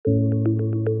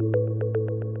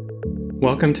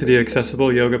Welcome to the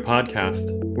Accessible Yoga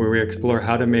Podcast, where we explore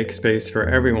how to make space for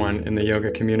everyone in the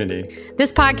yoga community.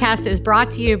 This podcast is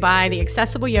brought to you by the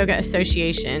Accessible Yoga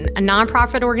Association, a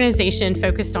nonprofit organization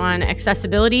focused on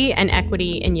accessibility and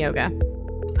equity in yoga.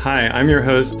 Hi, I'm your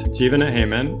host, Jeevana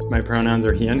Heyman. My pronouns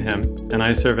are he and him, and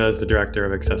I serve as the director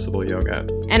of Accessible Yoga.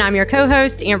 And I'm your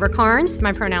co-host, Amber Carnes.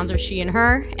 My pronouns are she and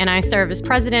her, and I serve as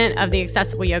president of the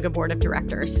Accessible Yoga Board of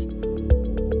Directors.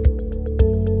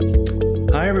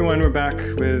 Hi, everyone. We're back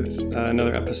with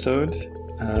another episode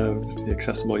of the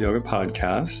Accessible Yoga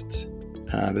Podcast.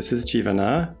 This is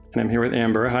Jeevana, and I'm here with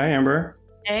Amber. Hi, Amber.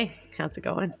 Hey, how's it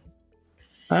going?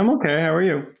 I'm okay. How are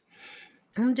you?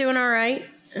 I'm doing all right.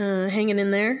 Hanging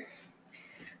in there.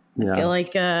 Yeah. I feel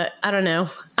like, I don't know.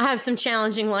 I have some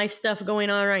challenging life stuff going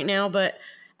on right now, but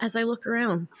as I look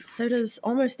around, so does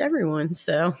almost everyone.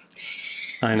 So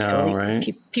I know, right?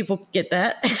 People get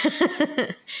that.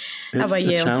 How about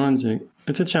you?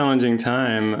 It's a challenging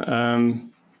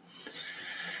time.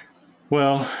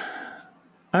 Well,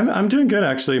 I'm doing good,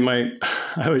 actually. I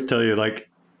always tell you, like,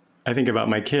 I think about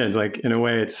my kids, like, in a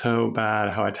way, it's so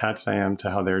bad how attached I am to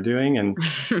how they're doing. And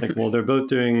like, well, they're both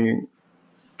doing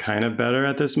kind of better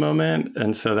at this moment.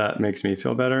 And so that makes me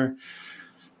feel better.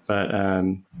 But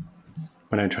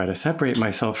when I try to separate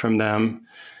myself from them,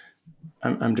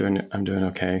 I'm doing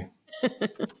okay.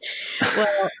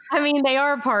 Well, I mean, they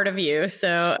are a part of you.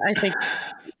 So I think,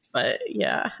 but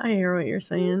yeah, I hear what you're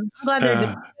saying. I'm glad they're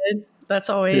doing good. That's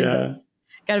always got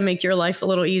to make your life a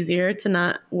little easier to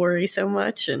not worry so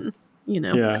much. And,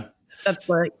 that's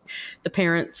like the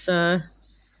parents'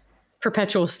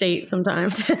 perpetual state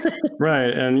sometimes. Right.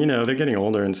 And, they're getting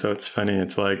older. And so it's funny.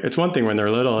 It's like, it's one thing when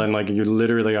they're little and like you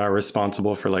literally are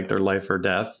responsible for like their life or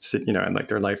death, and like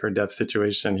their life or death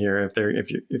situation here.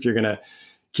 If you're going to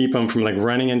keep them from like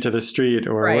running into the street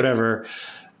or whatever.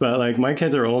 But like my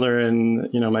kids are older and,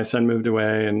 my son moved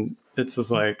away and it's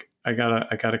just like, I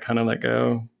gotta kind of let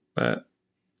go, but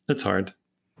it's hard.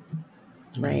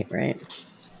 Right.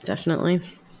 Definitely.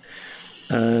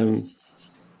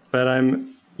 But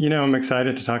I'm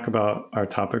excited to talk about our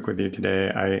topic with you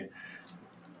today.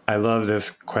 I love this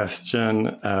question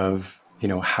of,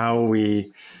 how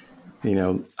we, I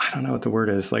don't know what the word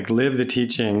is, like live the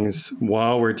teachings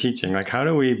while we're teaching. Like, how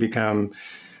do we become,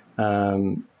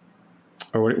 or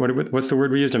what's the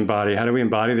word we used? Embody. How do we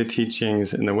embody the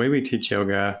teachings in the way we teach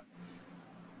yoga?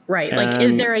 Right. Like,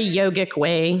 is there a yogic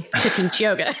way to teach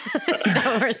yoga? Is that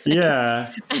what we're saying?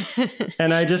 Yeah.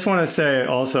 And I just want to say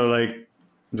also like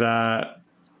that,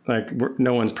 like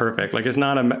no one's perfect. Like it's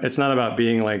not about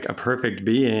being like a perfect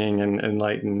being and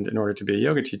enlightened in order to be a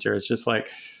yoga teacher. It's just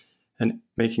like, and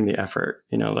making the effort,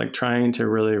 like trying to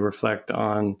really reflect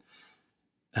on,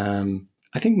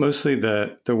 I think mostly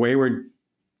the way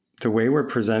we're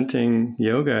presenting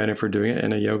yoga, and if we're doing it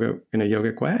in a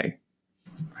yogic way.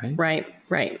 Right.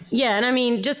 Yeah. And I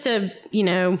mean, just to,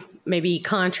 maybe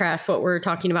contrast what we're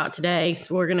talking about today.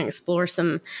 So we're going to explore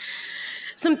some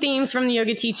themes from the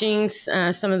yoga teachings,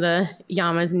 some of the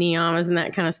yamas, niyamas and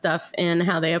that kind of stuff and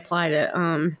how they apply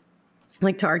to,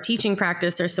 to our teaching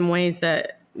practice or some ways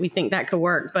that we think that could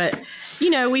work. But,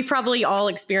 we probably all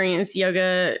experienced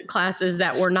yoga classes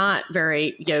that were not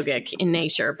very yogic in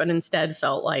nature, but instead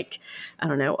felt like, I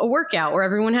don't know, a workout where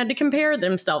everyone had to compare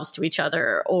themselves to each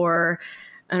other, or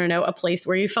I don't know, a place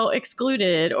where you felt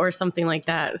excluded or something like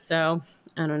that. So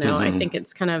I don't know. I think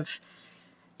it's kind of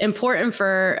important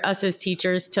for us as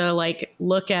teachers to like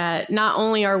look at, not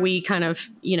only are we kind of,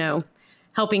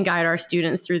 helping guide our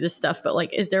students through this stuff, but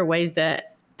like, is there ways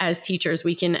that as teachers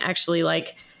we can actually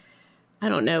like, I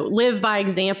don't know, live by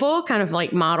example, kind of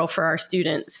like model for our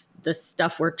students the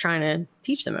stuff we're trying to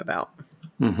teach them about.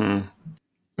 Mm-hmm.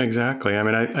 Exactly. I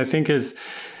mean, I think it's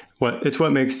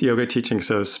what makes yoga teaching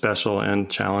so special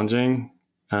and challenging.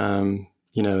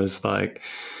 Is like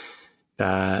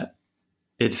that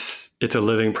it's a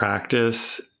living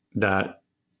practice that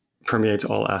permeates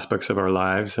all aspects of our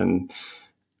lives. And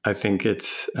I think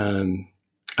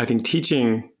I think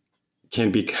teaching can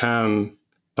become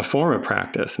a form of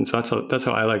practice. And so that's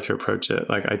how I like to approach it.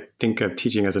 Like I think of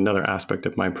teaching as another aspect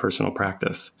of my personal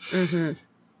practice. Mm-hmm.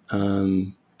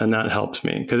 And that helps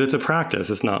me because it's a practice.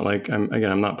 It's not like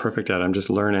I'm not perfect at it. I'm just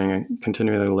learning and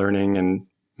continually learning and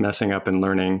messing up and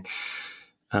learning.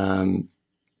 And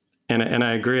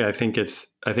I agree. I think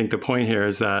the point here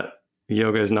is that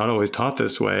yoga is not always taught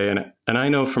this way. And I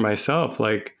know for myself,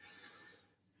 like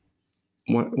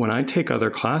when I take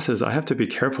other classes, I have to be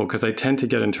careful because I tend to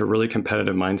get into a really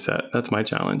competitive mindset. That's my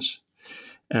challenge.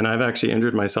 And I've actually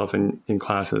injured myself in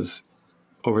classes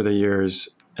over the years.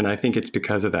 And I think it's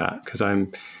because of that, because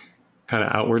I'm kind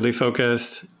of outwardly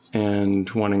focused and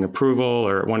wanting approval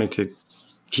or wanting to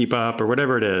keep up or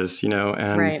whatever it is, and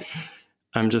Right.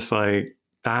 I'm just like,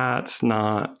 that's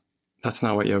not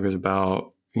what yoga is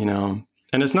about, and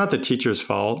it's not the teacher's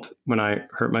fault when I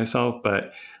hurt myself,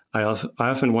 but I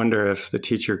often wonder if the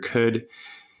teacher could,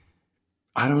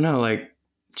 I don't know, like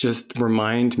just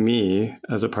remind me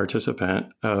as a participant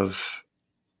of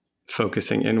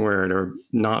focusing inward or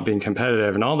not being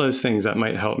competitive and all those things that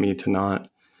might help me to not,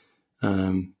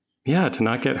 to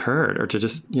not get hurt or to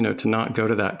just, to not go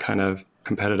to that kind of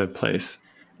competitive place.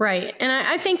 Right. And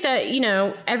I think that,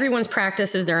 everyone's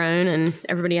practice is their own and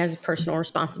everybody has personal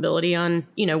responsibility on,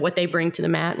 what they bring to the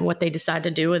mat and what they decide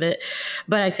to do with it.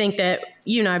 But I think that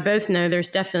you and I both know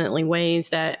there's definitely ways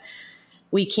that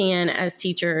we can, as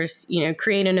teachers,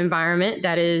 create an environment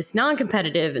that is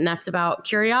non-competitive and that's about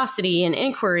curiosity and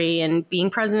inquiry and being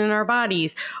present in our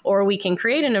bodies. Or we can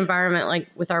create an environment like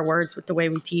with our words, with the way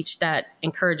we teach, that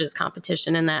encourages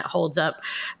competition and that holds up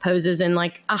poses in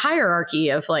like a hierarchy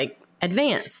of like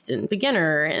advanced and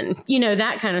beginner and,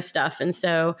 that kind of stuff. And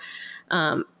so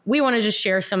we want to just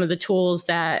share some of the tools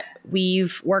that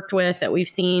we've worked with, that we've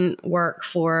seen work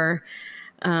for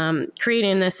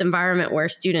creating this environment where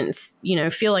students,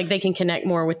 feel like they can connect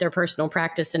more with their personal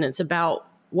practice. And it's about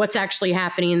what's actually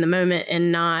happening in the moment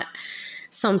and not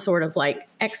some sort of like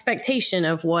expectation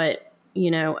of what,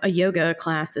 a yoga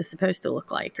class is supposed to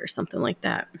look like or something like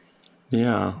that.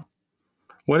 Yeah.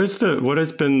 What has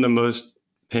been the most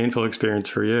painful experience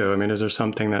for you? I mean, is there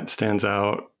something that stands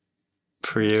out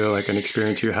for you, like an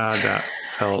experience you had that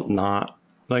felt not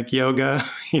like yoga?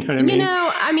 You know what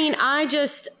I mean?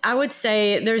 I would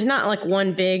say there's not like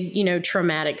one big,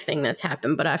 traumatic thing that's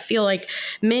happened, but I feel like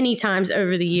many times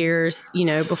over the years,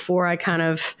 before I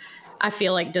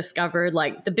feel like discovered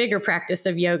like the bigger practice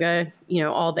of yoga,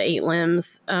 all the 8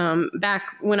 limbs,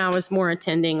 back when I was more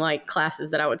attending like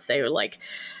classes that I would say were like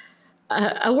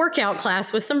a workout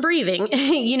class with some breathing,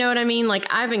 you know what I mean? Like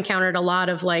I've encountered a lot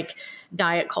of like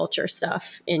diet culture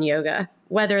stuff in yoga,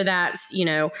 whether that's,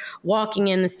 walking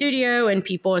in the studio and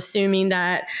people assuming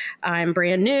that I'm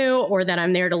brand new or that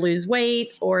I'm there to lose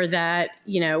weight or that,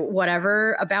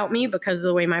 whatever about me because of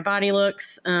the way my body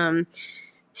looks,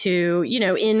 to,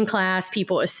 in class,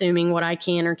 people assuming what I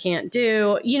can or can't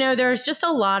do. There's just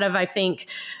a lot of, I think,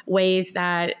 ways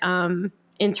that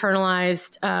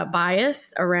internalized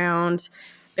bias around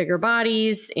bigger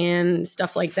bodies and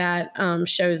stuff like that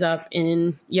shows up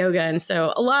in yoga. And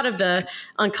so a lot of the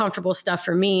uncomfortable stuff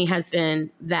for me has been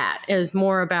that. It was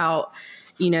more about,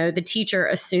 the teacher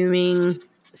assuming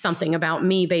something about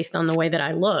me based on the way that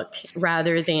I look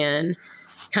rather than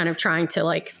kind of trying to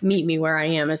like meet me where I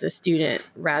am as a student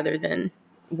rather than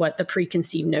what the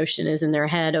preconceived notion is in their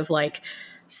head of like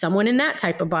someone in that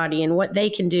type of body and what they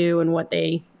can do and what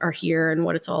they are here and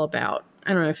what it's all about.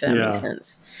 I don't know if that makes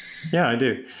sense. Yeah, I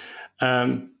do.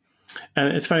 And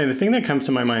it's funny. The thing that comes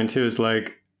to my mind too is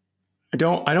like, I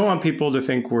don't want people to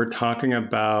think we're talking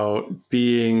about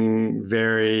being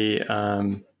very,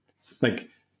 like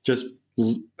just,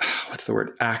 what's the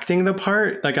word? Acting the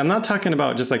part. Like, I'm not talking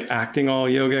about just like acting all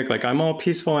yogic. Like I'm all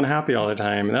peaceful and happy all the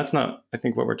time. And that's not, I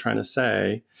think, what we're trying to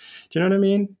say. Do you know what I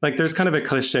mean? Like there's kind of a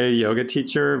cliche yoga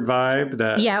teacher vibe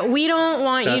that. Yeah. We don't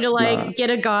want you to like get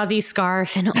a gauzy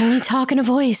scarf and only talk in a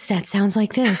voice that sounds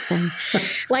like this. And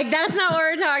like, that's not what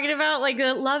we're talking about. Like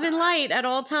the love and light at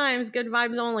all times, good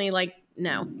vibes only. Like,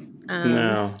 no.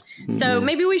 No. So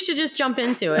maybe we should just jump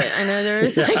into it. I know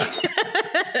there's like,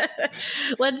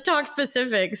 let's talk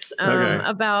specifics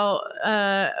about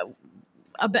I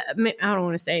don't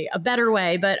want to say a better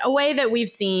way, but a way that we've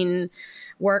seen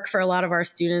work for a lot of our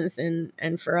students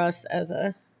and for us as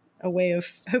a way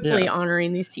of hopefully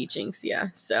honoring these teachings. Yeah.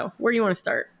 So where do you want to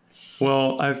start?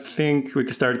 Well, I think we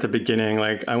could start at the beginning.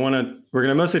 Like we're going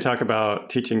to mostly talk about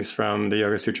teachings from the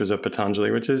Yoga Sutras of Patanjali,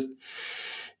 which is,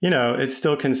 it's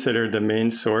still considered the main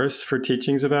source for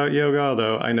teachings about yoga,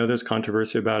 although I know there's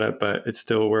controversy about it, but it's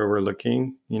still where we're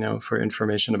looking, for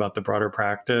information about the broader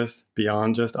practice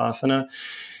beyond just asana.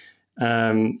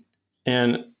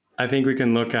 And I think we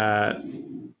can look at,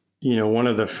 one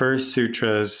of the first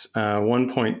sutras,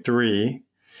 1.3.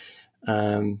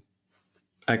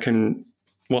 I can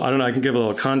give a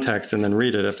little context and then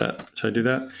read it should I do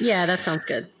that? Yeah, that sounds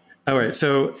good. All right.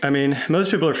 So, I mean,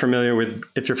 most people are familiar with,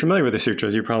 if you're familiar with the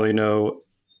sutras, you probably know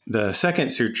the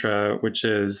second sutra, which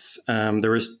is,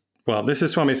 this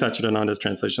is Swami Satchidananda's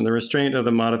translation. The restraint of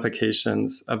the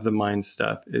modifications of the mind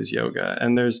stuff is yoga.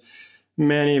 And there's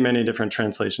many, many different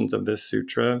translations of this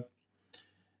sutra,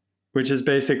 which is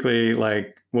basically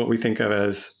like what we think of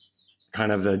as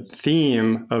kind of the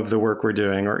theme of the work we're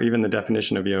doing, or even the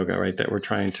definition of yoga, right? That we're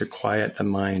trying to quiet the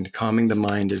mind. Calming the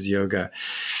mind is yoga.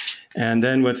 And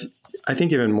then what's I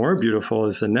think even more beautiful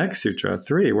is the next sutra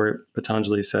 3, where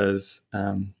Patanjali says,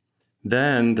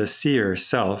 then the seer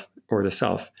self, or the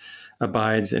self,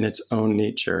 abides in its own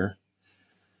nature.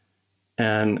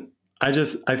 And I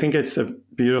think it's a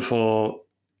beautiful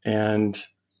and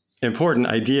important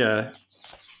idea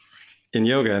in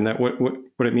yoga. And that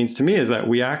what it means to me is that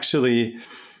we actually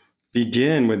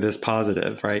begin with this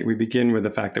positive, right? We begin with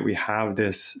the fact that we have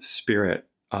this spirit,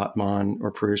 Atman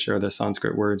or Purusha, are the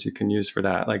Sanskrit words you can use for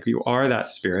that. Like, you are that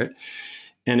spirit.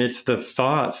 And it's the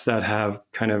thoughts that have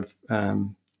kind of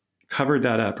covered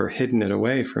that up or hidden it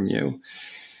away from you.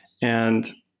 And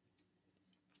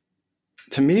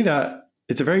to me, that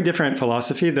it's a very different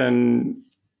philosophy than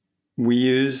we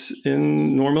use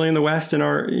normally in the West, in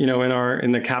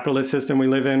the capitalist system we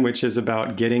live in, which is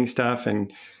about getting stuff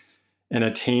and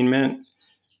attainment.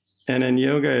 And in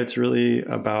yoga, it's really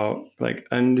about like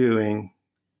undoing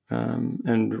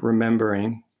and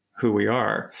remembering who we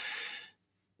are.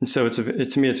 And so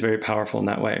to me, it's very powerful in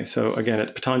that way. So again,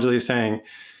 Patanjali is saying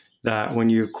that when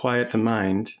you quiet the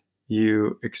mind,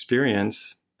 you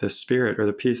experience the spirit or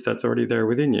the peace that's already there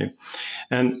within you.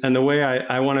 And the way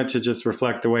I wanted to just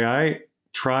reflect the way I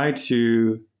try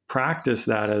to practice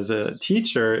that as a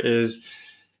teacher is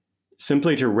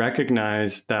simply to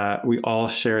recognize that we all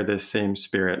share this same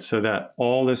spirit, so that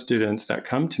all the students that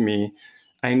come to me,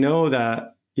 I know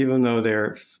that even though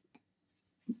they're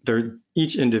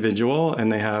each individual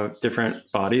and they have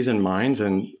different bodies and minds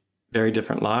and very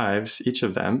different lives, each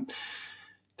of them,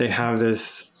 they have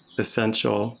this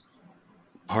essential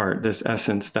part, this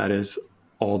essence that is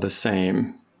all the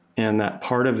same. And that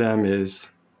part of them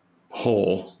is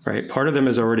whole, right? Part of them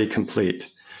is already complete.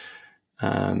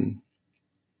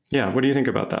 What do you think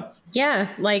about that? Yeah.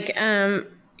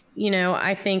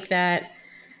 I think that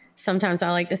sometimes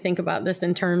I like to think about this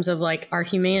in terms of like our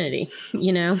humanity,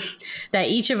 that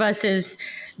each of us is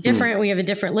different. We have a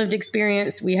different lived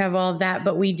experience. We have all of that,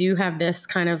 but we do have this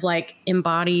kind of like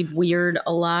embodied, weird,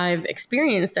 alive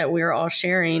experience that we're all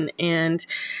sharing. And,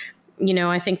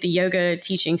 I think the yoga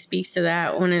teaching speaks to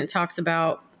that when it talks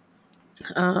about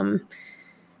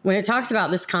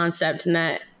this concept, and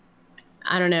that,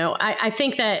 I don't know. I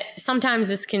think that sometimes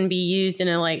this can be used in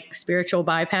a like spiritual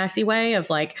bypassy way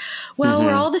of like, well,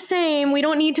 we're all the same. We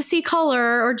don't need to see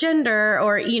color or gender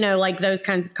or, like those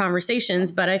kinds of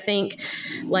conversations. But I think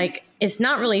like, it's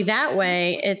not really that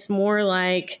way. It's more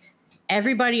like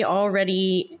everybody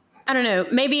already, I don't know,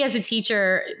 maybe as a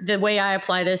teacher, the way I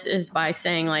apply this is by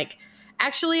saying like,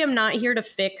 actually, I'm not here to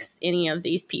fix any of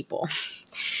these people.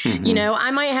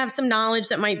 I might have some knowledge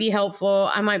that might be helpful.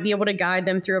 I might be able to guide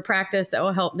them through a practice that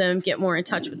will help them get more in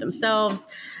touch with themselves,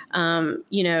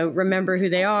 remember who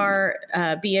they are,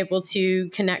 be able to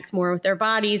connect more with their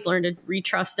bodies, learn to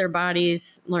retrust their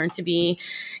bodies, learn to be,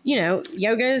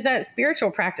 yoga is that spiritual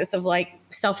practice of like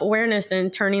self-awareness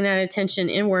and turning that attention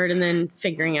inward and then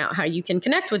figuring out how you can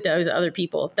connect with those other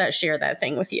people that share that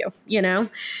thing with you, Yeah.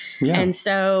 And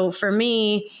so for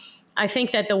me, I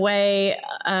think that the way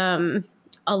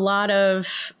a lot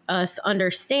of us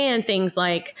understand things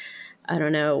like, I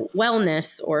don't know,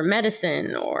 wellness or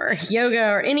medicine or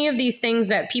yoga or any of these things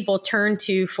that people turn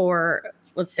to for,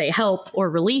 let's say, help or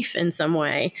relief in some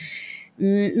way,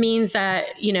 means that,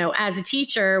 as a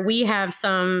teacher, we have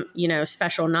some,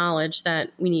 special knowledge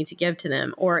that we need to give to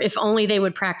them. Or if only they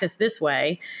would practice this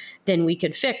way, then we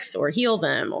could fix or heal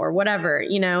them or whatever,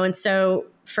 And so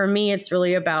for me, it's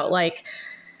really about like,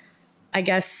 I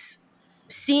guess,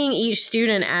 seeing each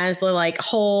student as the like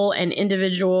whole and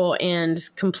individual and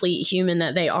complete human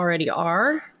that they already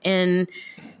are. And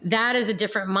that is a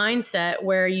different mindset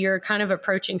where you're kind of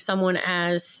approaching someone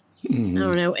as, I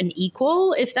don't know, an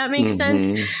equal, if that makes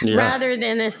sense, rather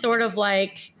than this sort of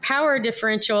like power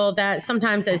differential that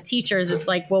sometimes as teachers, it's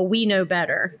like, well, we know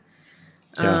better.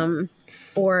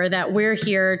 Or that we're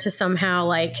here to somehow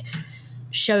like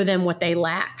show them what they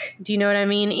lack. Do you know what I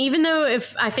mean? Even though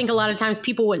if I think a lot of times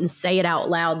people wouldn't say it out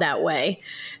loud that way,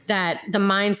 that the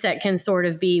mindset can sort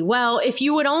of be, well, if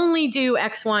you would only do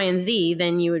X, Y, and Z,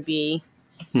 then you would be,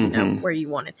 where you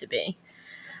want it to be.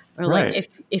 Or like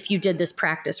if you did this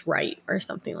practice right or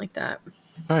something like that.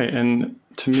 Right. And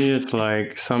to me, it's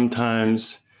like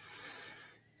sometimes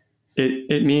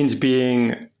it means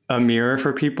being a mirror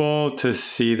for people to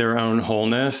see their own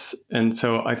wholeness. And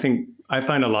so I think I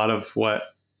find a lot of what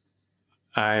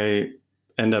I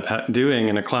end up doing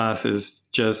in a class is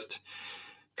just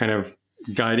kind of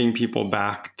guiding people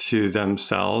back to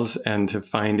themselves and to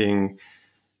finding,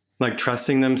 like,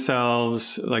 trusting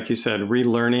themselves, like you said,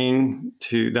 relearning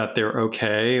that they're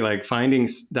okay, like finding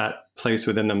that place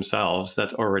within themselves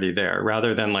that's already there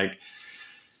rather than like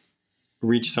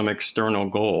reach some external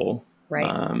goal. Right.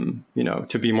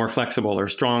 To be more flexible or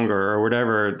stronger or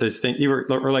whatever this thing,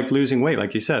 or like losing weight,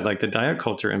 like you said, like the diet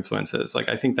culture influences. Like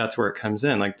I think that's where it comes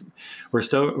in. Like we're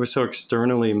so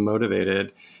externally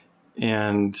motivated,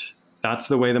 and that's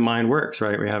the way the mind works,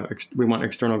 right? We want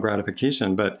external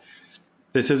gratification, but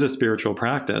this is a spiritual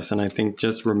practice, and I think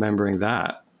just remembering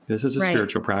that this is a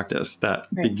spiritual practice that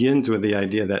begins with the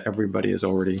idea that everybody is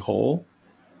already whole,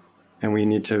 and we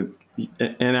need to,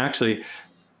 and actually,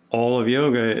 all of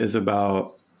yoga is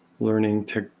about learning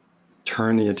to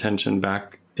turn the attention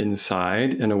back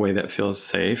inside in a way that feels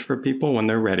safe for people when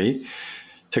they're ready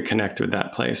to connect with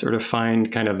that place, or to find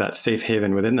kind of that safe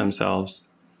haven within themselves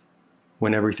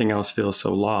when everything else feels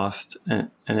so lost. And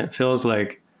it feels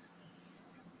like,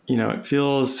 it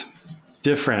feels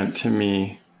different to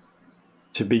me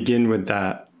to begin with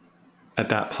that at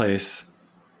that place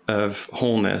of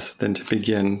wholeness than to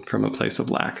begin from a place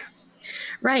of lack.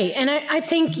 Right. And I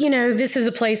think, this is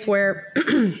a place where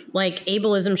like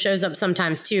ableism shows up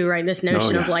sometimes too, right? This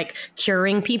notion of like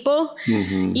curing people,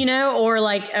 or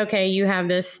like, okay, you have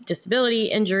this disability,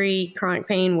 injury, chronic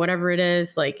pain, whatever it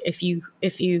is. Like if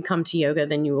you come to yoga,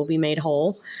 then you will be made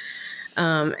whole.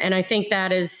 And I think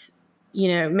that is,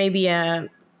 maybe an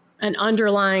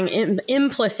underlying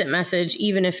implicit message,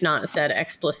 even if not said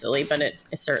explicitly, but it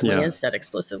certainly is said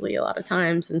explicitly a lot of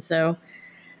times. And so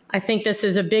I think this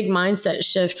is a big mindset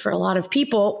shift for a lot of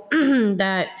people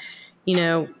that,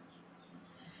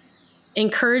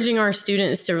 encouraging our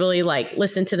students to really like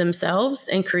listen to themselves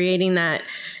and creating that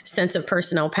sense of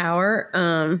personal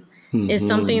power is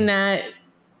something that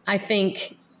I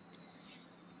think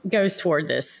goes toward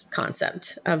this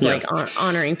concept of like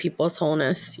honoring people's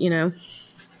wholeness,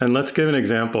 And let's give an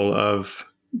example of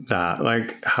that.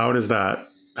 Like, how is that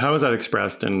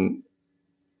expressed in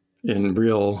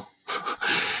real,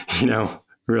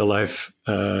 real life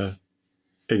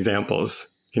examples?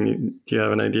 Do you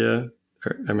have an idea?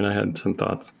 I had some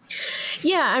thoughts.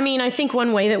 Yeah. I think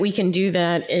one way that we can do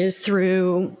that is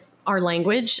through our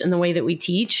language and the way that we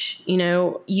teach,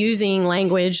 using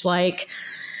language like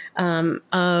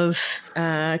of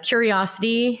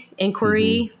curiosity,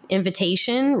 inquiry,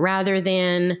 invitation, rather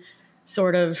than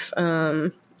sort of,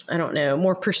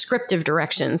 more prescriptive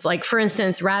directions. Like, for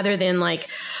instance, rather than like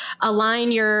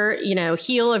align your,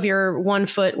 heel of your one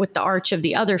foot with the arch of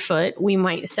the other foot, we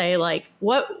might say like,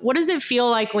 what does it feel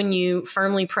like when you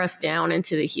firmly press down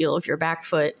into the heel of your back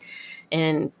foot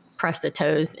and press the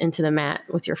toes into the mat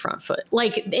with your front foot?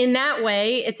 Like in that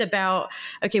way, it's about,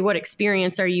 okay, what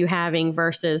experience are you having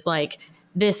versus like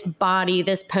this body,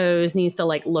 this pose needs to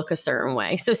like look a certain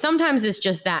way. So sometimes it's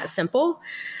just that simple.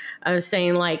 I was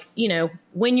saying like,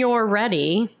 when you're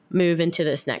ready, move into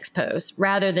this next pose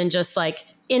rather than just like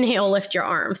inhale, lift your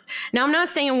arms. Now, I'm not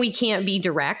saying we can't be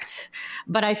direct,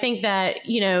 but I think that,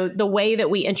 the way that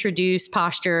we introduce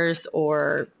postures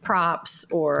or props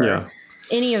or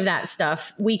any of that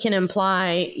stuff, we can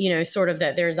imply, sort of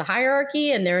that there's a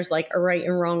hierarchy and there's like a right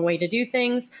and wrong way to do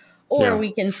things. Or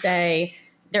we can say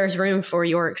there's room for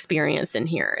your experience in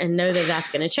here and know that that's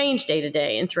going to change day to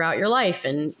day and throughout your life.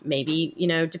 And maybe,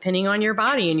 depending on your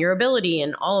body and your ability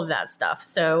and all of that stuff.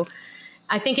 So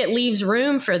I think it leaves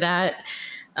room for that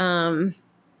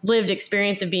lived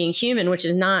experience of being human, which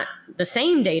is not the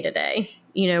same day to day.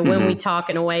 When we talk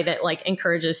in a way that like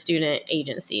encourages student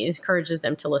agency, encourages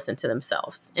them to listen to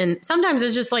themselves. And sometimes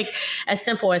it's just like as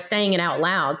simple as saying it out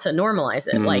loud to normalize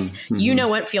it. Like,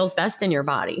 what feels best in your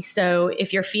body. So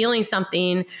if you're feeling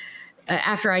something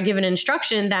after I give an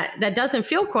instruction that doesn't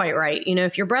feel quite right,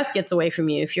 if your breath gets away from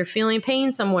you, if you're feeling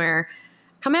pain somewhere,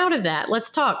 come out of that. Let's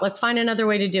talk. Let's find another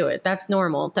way to do it. That's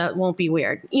normal. That won't be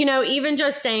weird. Even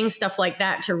just saying stuff like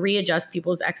that to readjust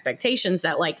people's expectations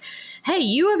that like, hey,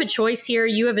 you have a choice here.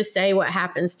 You have a say what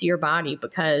happens to your body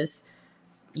because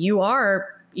you are,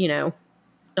 the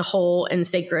whole and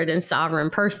sacred and sovereign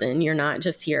person. You're not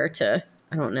just here to,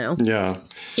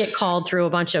 get called through a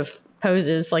bunch of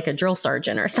poses like a drill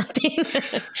sergeant or something.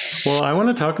 Well, I want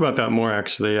to talk about that more,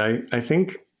 actually. I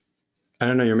think, I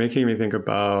don't know, you're making me think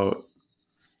about,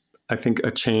 I think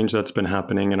a change that's been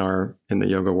happening in the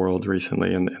yoga world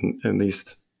recently, and at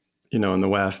least, in the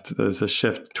West, there's a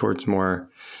shift towards more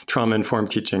trauma-informed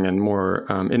teaching and more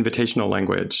invitational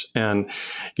language. And,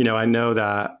 I know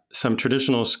that some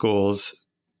traditional schools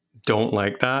don't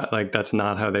like that. Like, that's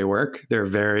not how they work. They're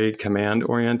very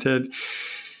command-oriented.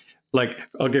 Like,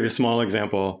 I'll give you a small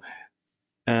example.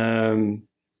 When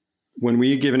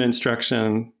we give an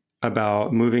instruction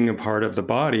about moving a part of the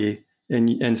body, and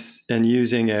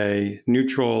using a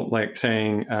neutral, like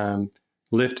saying,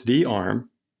 lift the arm.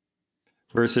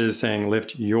 versus saying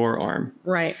lift your arm.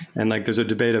 Right. And like there's a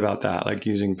debate about that, like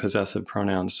using possessive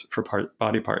pronouns for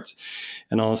body parts,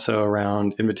 and also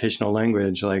around invitational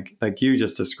language, like you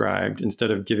just described.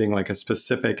 Instead of giving like a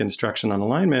specific instruction on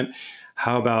alignment,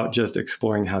 how about just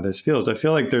exploring how this feels? I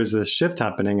feel like there's this shift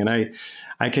happening, and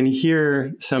I can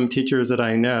hear some teachers that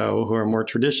I know who are more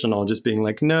traditional just being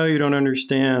like, no, you don't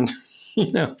understand,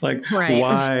 like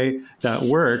why that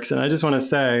works. And I just want to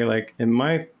say, like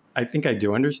I think I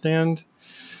do understand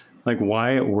like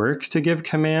why it works to give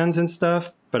commands and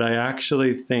stuff. But I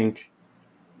actually think,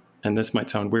 and this might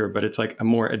sound weird, but it's like a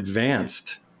more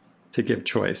advanced to give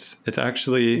choice. It's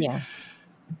actually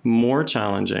more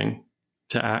challenging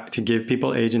to give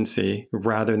people agency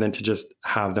rather than to just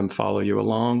have them follow you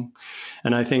along.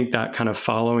 And I think that kind of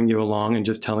following you along and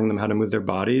just telling them how to move their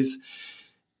bodies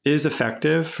is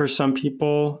effective for some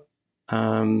people.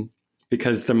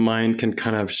 Because the mind can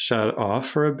kind of shut off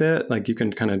for a bit. Like you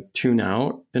can kind of tune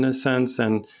out in a sense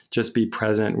and just be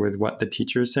present with what the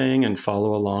teacher is saying and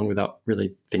follow along without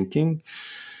really thinking.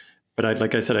 But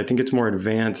like I said, I think it's more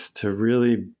advanced to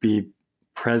really be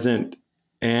present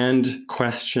and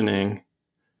questioning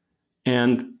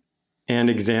and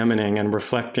examining and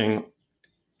reflecting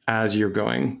as you're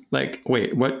going. Like,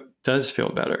 wait, what does feel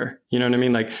better? You know what I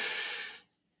mean? Like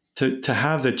to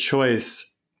have the choice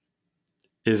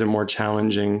is a more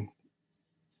challenging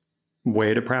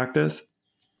way to practice.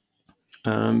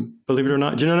 Believe it or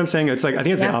not. Do you know what I'm saying? It's like, I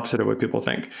think it's the opposite of what people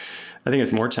think. I think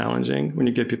it's more challenging when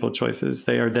you give people choices.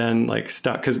 They are then like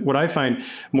stuck. Because what I find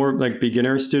more like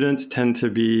beginner students tend to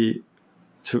be,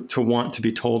 to want to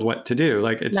be told what to do.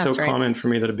 Like it's That's so common for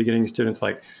me that a beginning student's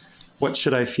like, what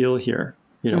should I feel here?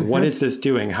 What is this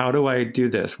doing? How do I do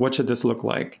this? What should this look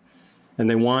like? And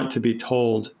they want to be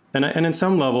told. And in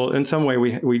some way,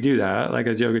 we do that. Like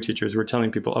as yoga teachers, we're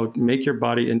telling people, oh, make your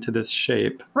body into this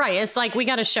shape. Right. It's like we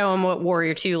got to show them what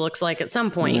Warrior 2 looks like at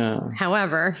some point. Yeah.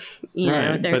 However, you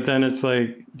know. But then it's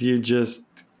like, do you just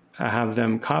have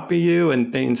them copy you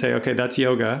and say, okay, that's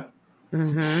yoga?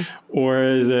 Or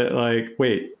is it like,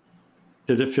 wait,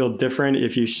 does it feel different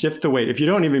if you shift the weight? If you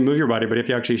don't even move your body, but if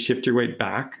you actually shift your weight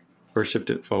back or shift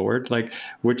it forward, like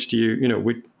which do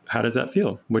you, how does that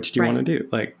feel? Which do you want to do?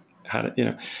 Like, how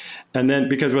to, and then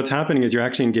because what's happening is you're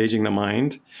actually engaging the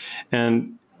mind.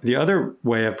 And the other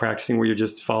way of practicing where you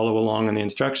just follow along on the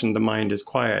instruction, the mind is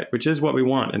quiet, which is what we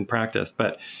want in practice.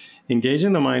 But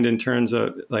engaging the mind in terms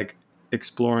of like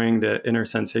exploring the inner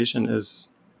sensation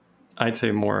is, I'd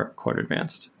say, more quote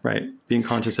advanced, right? Being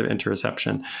conscious of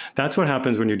interoception. That's what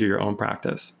happens when you do your own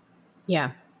practice.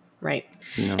 Yeah, right.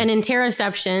 And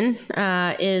interoception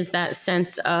is that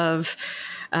sense of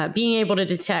being able to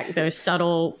detect those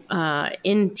subtle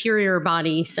interior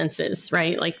body senses,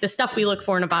 right? Like the stuff we look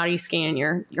for in a body scan,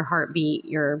 your heartbeat,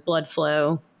 your blood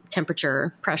flow,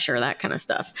 temperature, pressure, that kind of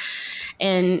stuff.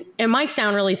 And it might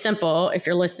sound really simple if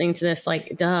you're listening to this,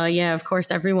 like, duh, yeah, of course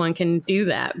everyone can do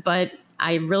that. But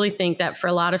I really think that for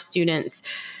a lot of students,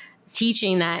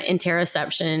 teaching that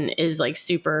interoception is like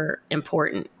super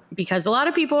important because a lot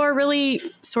of people are really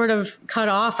sort of cut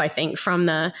off, I think, from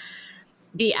the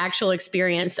actual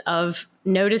experience of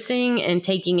noticing and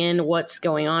taking in what's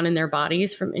going on in their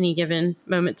bodies from any given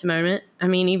moment to moment. I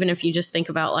mean, even if you just think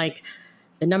about like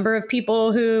the number of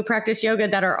people who practice yoga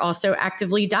that are also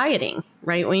actively dieting,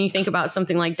 right? When you think about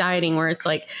something like dieting, where it's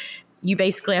like you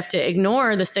basically have to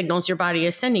ignore the signals your body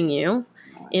is sending you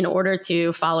in order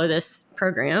to follow this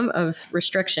program of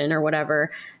restriction or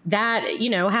whatever, that,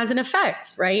 has an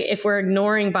effect, right? If we're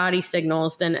ignoring body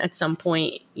signals, then at some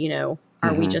point,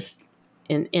 are we just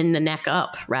in the neck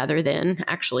up rather than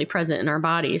actually present in our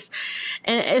bodies?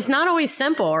 And it's not always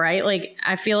simple, right? Like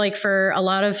I feel like for a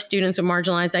lot of students with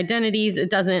marginalized identities, it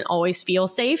doesn't always feel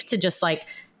safe to just like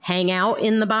hang out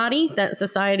in the body that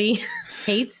society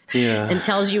hates and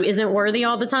tells you isn't worthy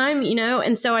all the time,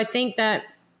 And so I think that,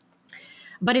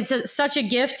 but it's such a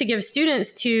gift to give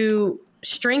students to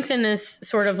strengthen this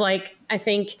sort of like, I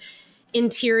think,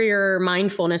 interior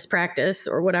mindfulness practice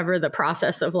or whatever the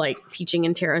process of like teaching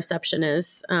interoception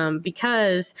is,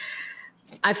 because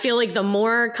I feel like the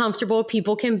more comfortable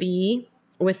people can be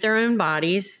with their own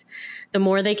bodies, the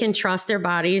more they can trust their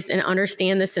bodies and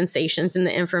understand the sensations and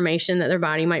the information that their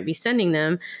body might be sending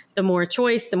them, the more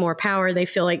choice, the more power they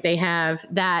feel like they have.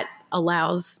 That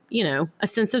allows, a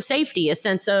sense of safety, a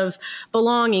sense of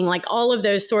belonging, like all of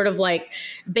those sort of like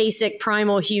basic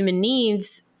primal human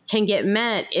needs can get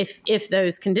met if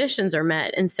those conditions are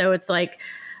met. And so it's like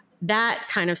that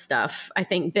kind of stuff, I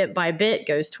think bit by bit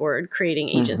goes toward creating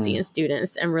agency in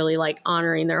students and really like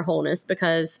honoring their wholeness,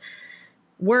 because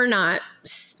we're not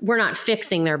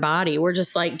fixing their body. We're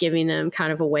just like giving them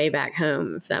kind of a way back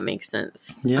home, if that makes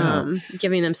sense. Yeah.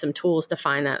 Giving them some tools to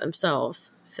find that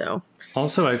themselves. So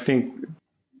also, I think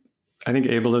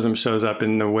ableism shows up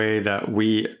in the way that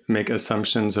we make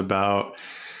assumptions about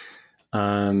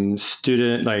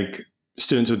students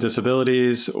with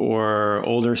disabilities or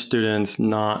older students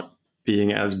not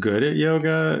being as good at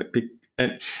yoga.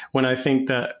 And when I think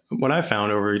that what I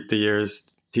found over the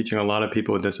years teaching a lot of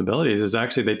people with disabilities is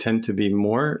actually they tend to be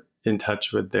more in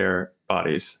touch with their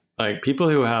bodies. Like people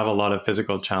who have a lot of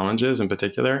physical challenges in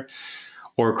particular,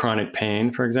 or chronic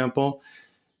pain, for example,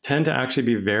 tend to actually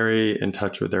be very in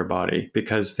touch with their body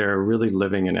because they're really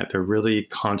living in it. They're really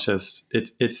conscious.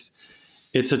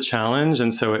 It's a challenge.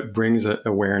 And so it brings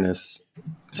awareness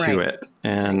to it.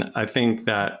 And I think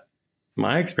that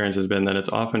my experience has been that it's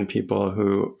often people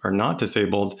who are not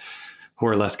disabled who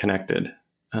are less connected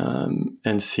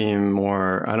and seem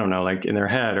more, I don't know, like in their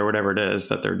head or whatever it is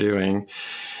that they're doing.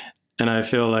 And I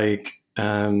feel like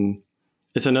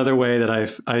it's another way that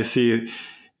I see,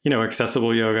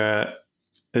 accessible yoga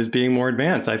as being more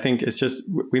advanced. I think it's just,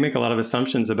 we make a lot of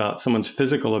assumptions about someone's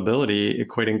physical ability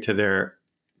equating to their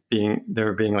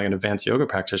being like an advanced yoga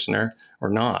practitioner or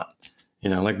not.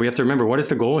 Like we have to remember, what is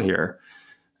the goal here?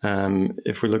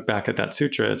 If we look back at that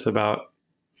sutra, it's about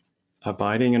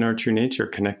abiding in our true nature,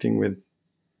 connecting with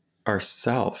our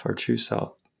true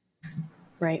self.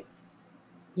 Right.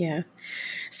 Yeah.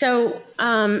 So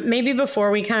maybe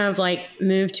before we kind of like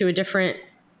move to a different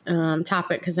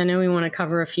topic, because I know we want to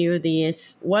cover a few of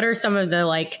these, what are some of the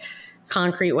like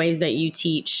concrete ways that you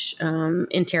teach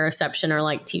interoception or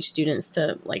like teach students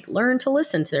to like learn to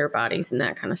listen to their bodies and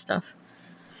that kind of stuff?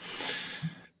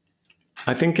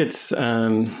 I think it's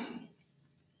the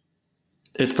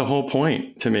whole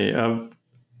point to me of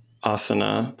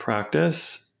asana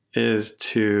practice is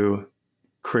to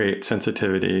create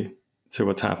sensitivity to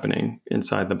what's happening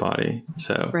inside the body.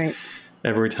 So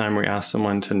every time we ask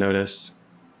someone to notice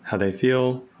how they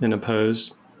feel in a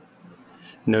pose,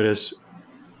 notice,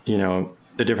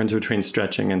 the difference between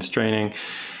stretching and straining,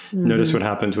 notice what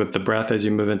happens with the breath as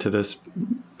you move into this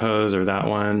pose or that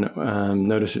one,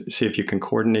 see if you can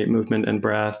coordinate movement and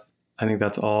breath. I think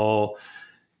that's all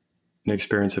an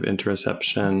experience of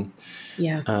interoception.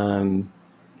 Yeah.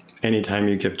 Anytime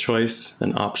you give choice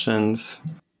and options,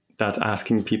 that's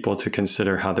asking people to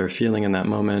consider how they're feeling in that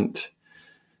moment.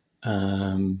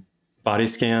 Body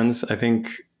scans, I think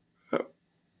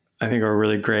are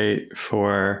really great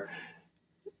for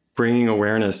bringing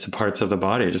awareness to parts of the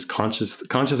body, just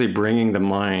consciously bringing the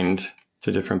mind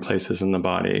to different places in the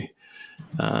body,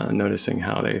 noticing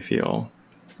how they feel.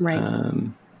 Right.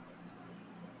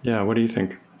 What do you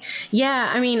think?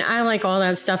 Yeah, I mean, I like all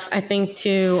that stuff. I think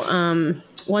too,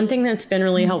 one thing that's been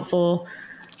really helpful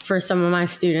for some of my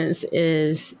students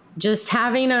is just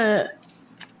having a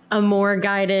more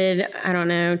guided,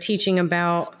 teaching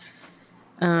about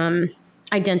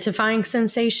identifying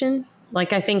sensation.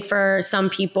 Like I think for some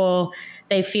people,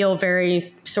 they feel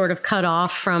very sort of cut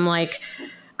off from like,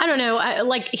 I don't know,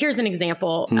 like here's an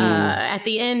example. At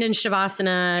the end in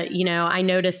Shavasana, I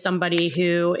noticed somebody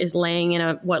who is laying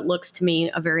in what looks to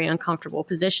me a very uncomfortable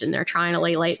position. They're trying to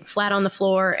lay flat on the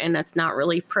floor and that's not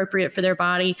really appropriate for their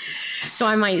body. So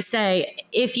I might say,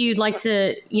 if you'd like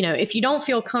to, if you don't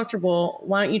feel comfortable,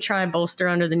 why don't you try bolster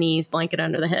under the knees, blanket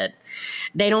under the head?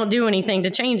 They don't do anything to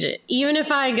change it. Even if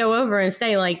I go over and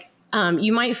say like,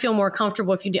 you might feel more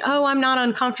comfortable if you do, oh, I'm not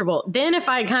uncomfortable. Then if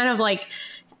I kind of like,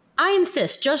 I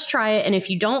insist, just try it. And if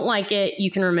you don't like it, you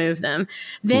can remove them.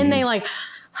 Then they like,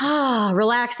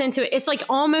 relax into it. It's like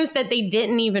almost that they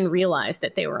didn't even realize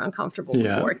that they were uncomfortable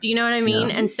before. Do you know what I mean?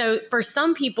 Yeah. And so for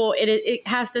some people, it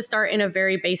has to start in a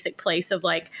very basic place of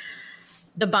like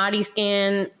the body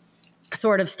scan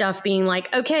sort of stuff being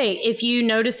like, okay, if you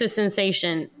notice a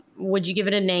sensation, would you give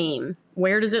it a name?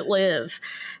 Where does it live?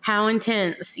 How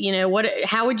intense?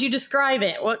 How would you describe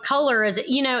it? What color is it?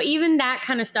 Even that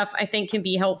kind of stuff I think can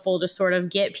be helpful to sort of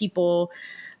get people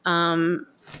out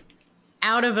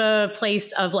of a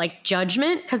place of like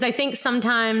judgment. Because I think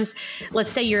sometimes,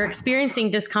 let's say you're experiencing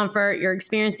discomfort, you're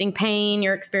experiencing pain,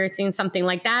 you're experiencing something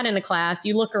like that in a class,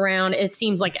 you look around, it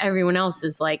seems like everyone else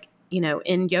is like,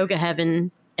 in yoga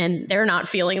heaven, and they're not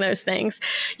feeling those things.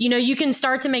 You can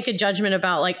start to make a judgment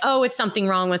about like, oh, it's something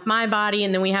wrong with my body.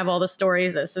 And then we have all the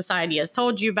stories that society has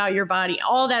told you about your body,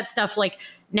 all that stuff. Like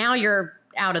now you're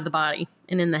out of the body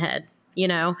and in the head,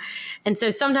 And so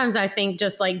sometimes I think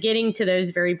just like getting to those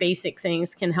very basic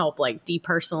things can help like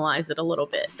depersonalize it a little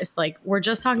bit. It's like, we're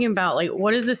just talking about like,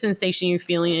 what is the sensation you're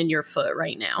feeling in your foot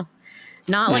right now?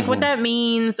 Not like what that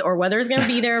means or whether it's going to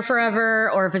be there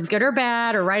forever or if it's good or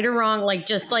bad or right or wrong. Like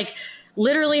just like,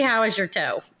 literally, how is your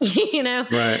toe? You know?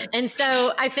 Right. And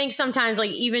so I think sometimes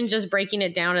like even just breaking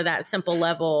it down to that simple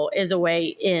level is a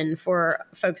way in for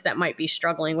folks that might be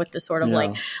struggling with the sort of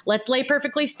like, let's lay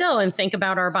perfectly still and think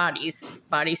about our body scan.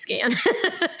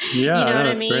 Yeah. You know what I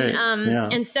That's mean? great. Yeah.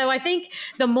 And so I think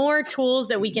the more tools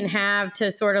that we can have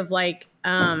to sort of like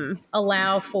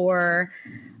allow for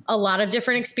a lot of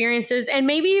different experiences, and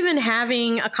maybe even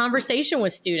having a conversation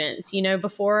with students, you know,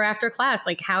 before or after class,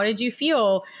 like how did you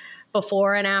feel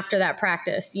before and after that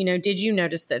practice? You know, did you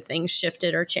notice that things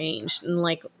shifted or changed? And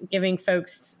like giving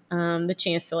folks the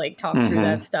chance to like talk through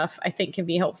that stuff, I think can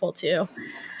be helpful too.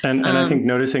 And I think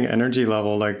noticing energy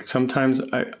level, like sometimes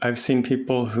I've seen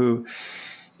people who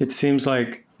it seems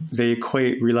like they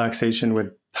equate relaxation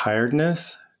with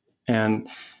tiredness. And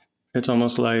it's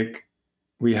almost like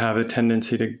we have a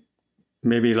tendency to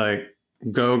maybe like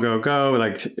go,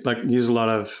 like use a lot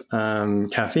of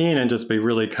caffeine and just be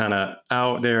really kind of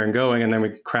out there and going, and then we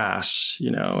crash,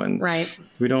 you know, and right.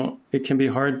 we don't, it can be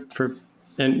hard for,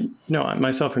 and, you know,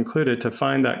 myself included, to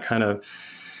find that kind of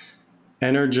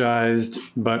energized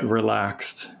but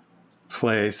relaxed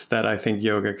place that I think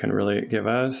yoga can really give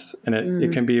us. And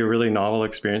it can be a really novel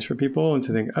experience for people, and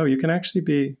to think, oh, you can actually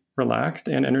be relaxed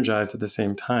and energized at the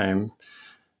same time.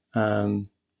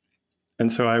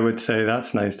 And so I would say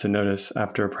that's nice to notice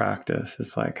after a practice.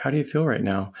 It's like, how do you feel right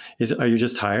now? Are you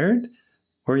just tired,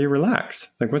 or are you relaxed?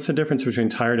 Like, what's the difference between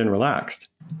tired and relaxed?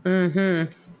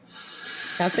 Mm-hmm.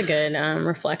 That's a good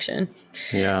reflection.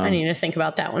 Yeah. I need to think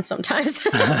about that one sometimes.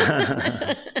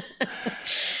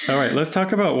 All right, let's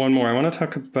talk about one more. I want to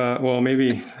talk about, well,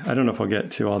 maybe, I don't know if we'll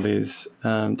get to all these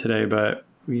today, but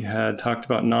we had talked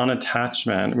about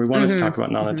non-attachment. We wanted to talk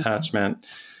about non-attachment,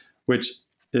 which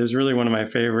is really one of my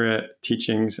favorite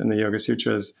teachings in the Yoga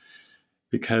Sutras,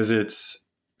 because it's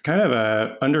kind of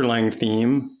a underlying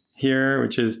theme here,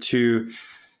 which is to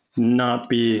not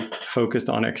be focused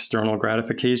on external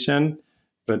gratification,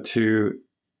 but to,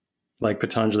 like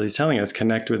Patanjali is telling us,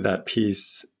 connect with that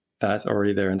peace that's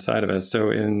already there inside of us.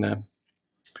 So in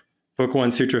Book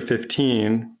 1, Sutra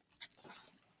 15,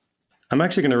 I'm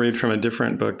actually going to read from a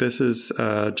different book. This is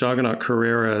Jagannath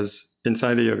Carrera's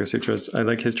Inside the Yoga Sutras. I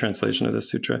like his translation of this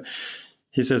sutra.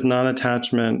 He says,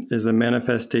 non-attachment is the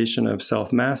manifestation of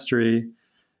self-mastery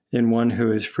in one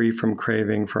who is free from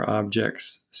craving for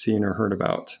objects seen or heard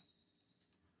about.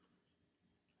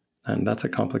 And that's a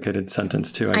complicated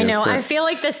sentence too, I guess. Know. I feel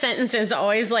like the sentence is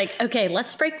always like, okay,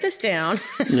 let's break this down.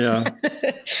 Yeah.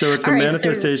 So it's the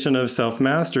manifestation of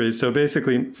self-mastery. So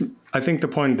basically, I think the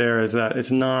point there is that it's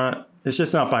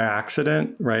just not by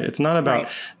accident, right? It's not about,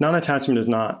 non-attachment is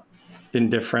not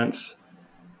indifference,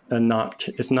 and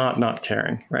it's not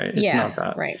caring, right? It's not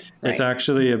that. Right. It's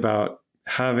actually about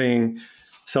having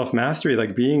self-mastery,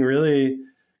 like being really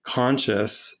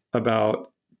conscious about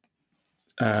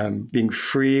being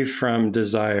free from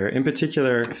desire. In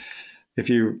particular, if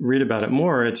you read about it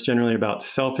more, it's generally about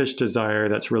selfish desire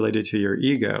that's related to your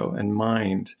ego and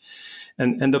mind.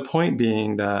 And the point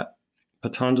being that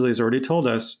Patanjali has already told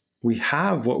us we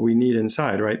have what we need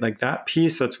inside, right? Like that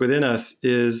peace that's within us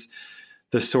is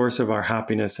the source of our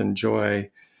happiness and joy.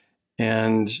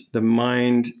 And the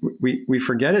mind, we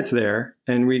forget it's there,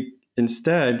 and we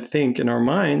instead think in our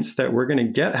minds that we're going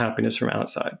to get happiness from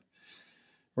outside.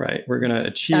 Right. We're going to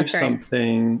achieve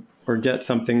something or get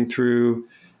something through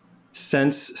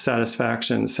sense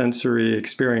satisfaction, sensory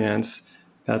experience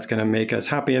that's going to make us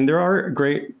happy. And there are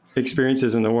great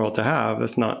experiences in the world to have.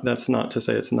 That's not to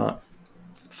say it's not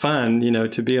fun, you know,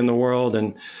 to be in the world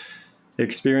and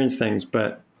experience things.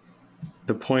 But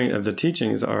the point of the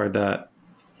teachings are that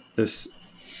this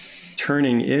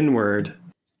turning inward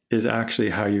is actually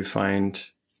how you find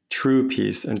true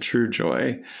peace and true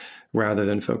joy, rather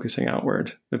than focusing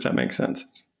outward, if that makes sense.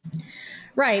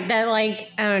 Right. That, like,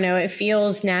 I don't know, it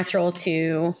feels natural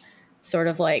to sort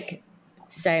of like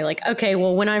say like, okay,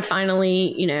 well, when I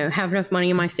finally, you know, have enough money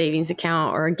in my savings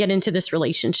account, or get into this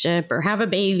relationship, or have a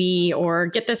baby, or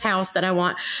get this house that I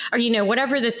want, or, you know,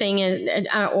 whatever the thing is,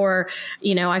 or,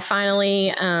 you know, I finally,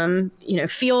 you know,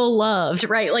 feel loved,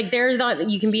 right? Like there's that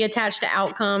you can be attached to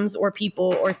outcomes or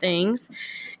people or things,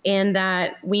 and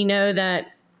that we know that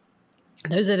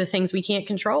those are the things we can't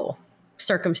control.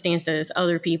 Circumstances,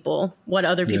 other people, what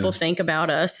other people think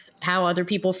about us, how other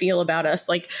people feel about us.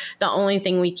 Like the only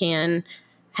thing we can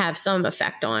have some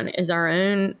effect on is our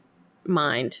own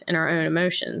mind and our own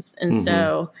emotions. And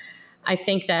so I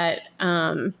think that,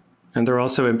 and they're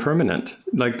also impermanent.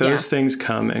 Like those things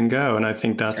come and go. And I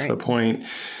think that's the point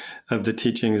of the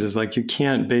teachings, is like, you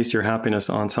can't base your happiness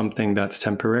on something that's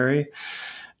temporary.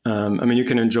 I mean, you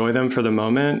can enjoy them for the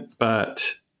moment,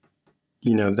 but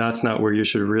that's not where you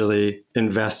should really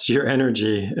invest your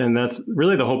energy. And that's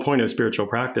really the whole point of spiritual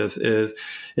practice, is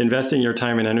investing your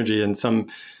time and energy in something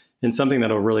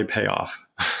that'll really pay off,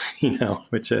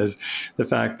 which is the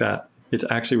fact that it's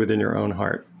actually within your own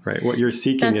heart, right? What you're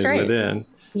seeking is within.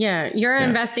 Yeah. You're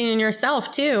investing in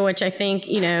yourself too, which I think,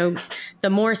 the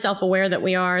more self-aware that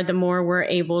we are, the more we're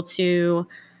able to,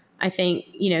 I think,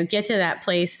 get to that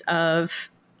place of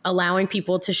allowing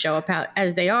people to show up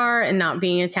as they are and not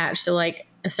being attached to like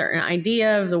a certain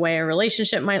idea of the way a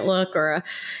relationship might look, or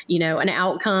an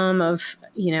outcome of,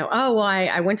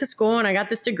 I went to school and I got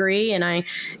this degree and I,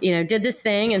 did this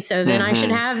thing. And so then I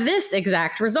should have this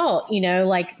exact result,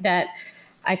 like that.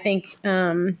 I think,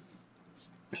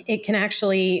 it can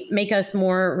actually make us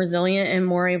more resilient and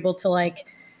more able to like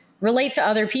relate to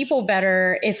other people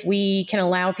better if we can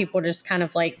allow people to just kind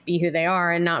of like be who they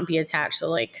are and not be attached to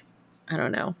like, I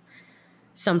don't know,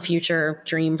 some future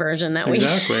dream version that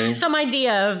some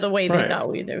idea of the way they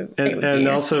thought they would be. And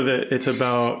also that it's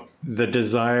about the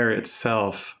desire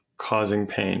itself causing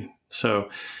pain. So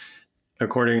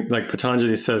like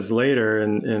Patanjali says later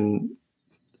in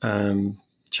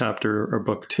chapter or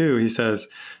book 2, he says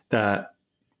that,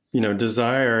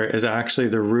 desire is actually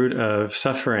the root of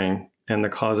suffering and the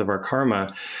cause of our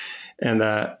karma. And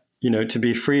that, to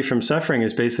be free from suffering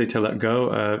is basically to let go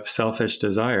of selfish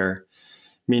desire,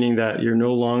 meaning that you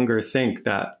no longer think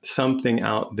that something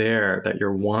out there that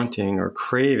you're wanting or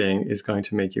craving is going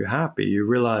to make you happy. You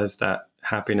realize that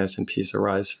happiness and peace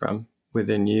arise from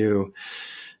within you.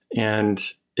 And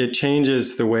it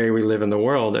changes the way we live in the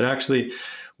world. It actually,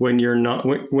 when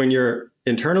you're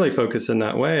internally focused in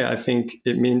that way, I think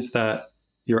it means that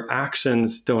your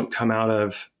actions don't come out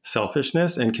of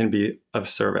selfishness and can be of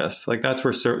service. Like that's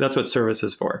what service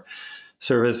is for.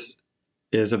 Service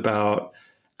is about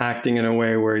acting in a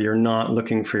way where you're not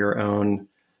looking for your own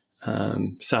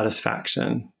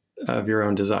satisfaction of your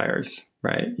own desires,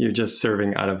 right? You're just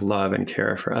serving out of love and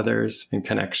care for others and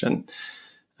connection,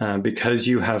 because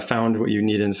you have found what you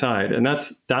need inside. And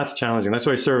that's challenging. That's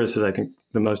why service is, I think,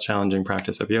 the most challenging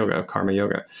practice of yoga, karma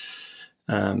yoga.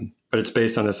 But it's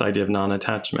based on this idea of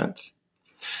non-attachment.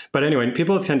 But anyway,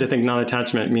 people tend to think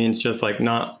non-attachment means just like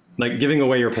not like giving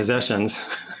away your possessions.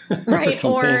 Right.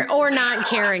 or not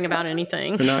caring about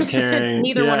anything. Or not caring. It's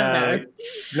neither one of those.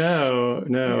 No,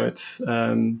 yeah. It's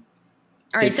all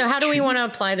right. So how do we want to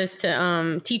apply this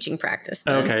to teaching practice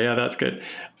then? Okay. Yeah, that's good.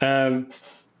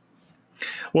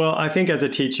 Well, I think as a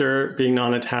teacher, being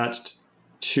non-attached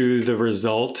to the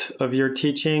result of your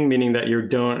teaching, meaning that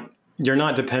you're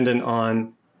not dependent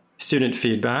on student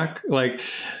feedback. Like,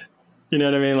 you know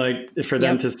what I mean? Like for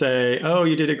them to say, oh,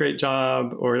 you did a great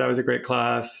job, or that was a great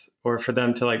class, or for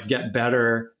them to like get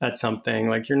better at something,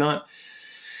 like you're not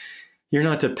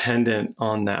dependent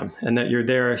on them, and that you're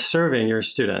there serving your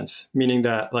students, meaning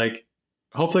that like,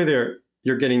 hopefully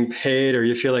you're getting paid, or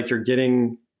you feel like you're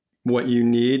getting what you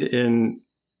need in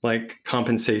like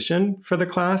compensation for the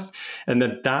class, and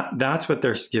that's what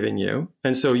they're giving you.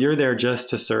 And so you're there just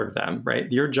to serve them,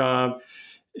 right? Your job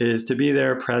is to be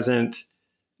there present,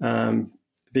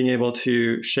 being able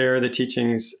to share the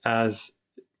teachings as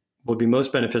will be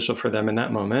most beneficial for them in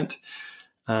that moment,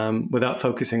 without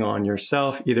focusing on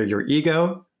yourself, either your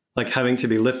ego, like having to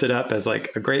be lifted up as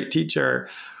like a great teacher,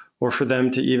 or for them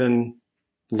to even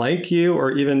like you,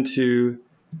 or even to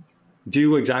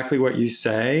do exactly what you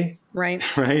say.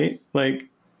 Right. Right. Like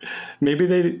maybe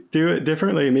they do it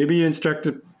differently. Maybe you instruct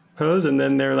a pose and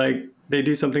then they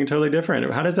do something totally different.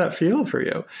 How does that feel for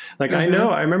you? Like, I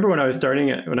remember when I was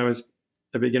when I was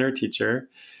a beginner teacher,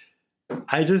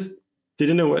 I just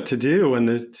didn't know what to do when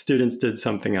the students did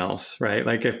something else, right?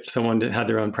 Like if someone had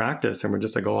their own practice and would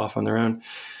just like go off on their own,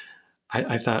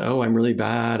 I thought, oh, I'm really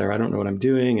bad, or I don't know what I'm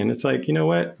doing. And it's like, you know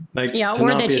what? Like, yeah,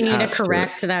 or that you need to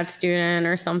correct that student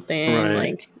or something. Right.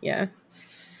 Like, yeah.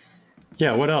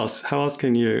 Yeah. What else? How else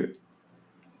can you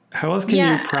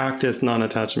practice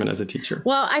non-attachment as a teacher?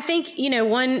 Well, I think,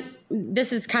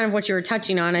 this is kind of what you were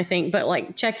touching on, I think, but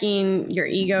like checking your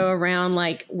ego around,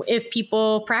 like if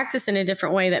people practice in a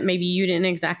different way that maybe you didn't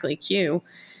exactly cue,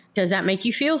 does that make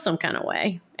you feel some kind of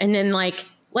way? And then like,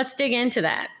 let's dig into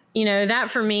that. That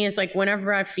for me is like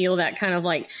whenever I feel that kind of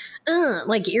like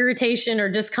irritation or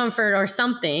discomfort or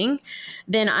something,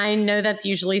 then I know that's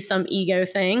usually some ego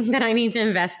thing that I need to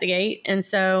investigate. And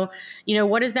so,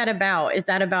 what is that about? Is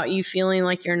that about you feeling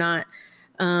like you're not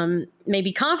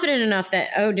maybe confident enough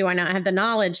that, oh, do I not have the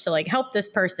knowledge to like help this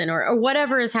person or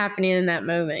whatever is happening in that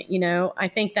moment? I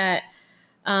think that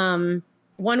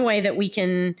one way that we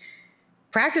can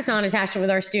practice non-attachment with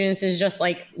our students is just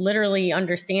like literally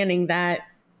understanding that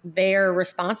they're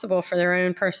responsible for their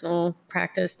own personal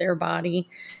practice, their body,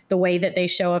 the way that they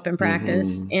show up in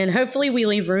practice. And hopefully we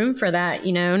leave room for that,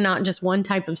 not just one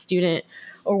type of student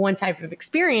or one type of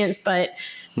experience, but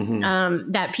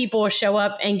that people will show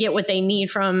up and get what they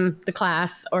need from the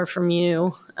class or from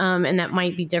you. And that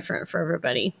might be different for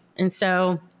everybody. And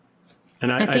so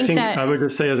and I think I would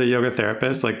just say, as a yoga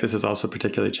therapist, like, this is also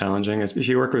particularly challenging. If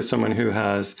you work with someone who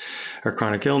has a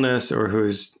chronic illness or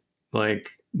who's like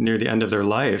near the end of their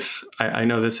life, I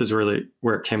know this is really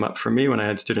where it came up for me when I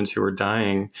had students who were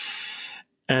dying.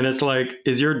 And it's like,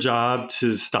 is your job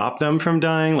to stop them from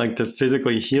dying, like to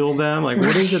physically heal them? Like,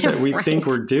 what is it that we think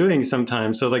we're doing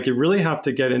sometimes? So like, you really have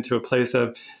to get into a place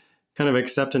of kind of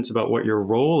acceptance about what your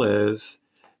role is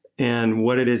and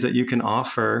what it is that you can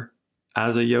offer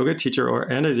as a yoga teacher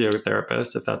and as a yoga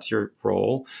therapist, if that's your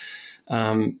role.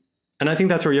 And I think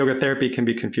that's where yoga therapy can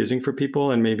be confusing for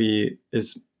people and maybe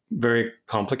is very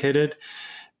complicated,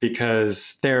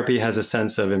 because therapy has a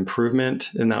sense of improvement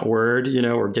in that word,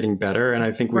 or getting better. And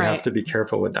I think we have to be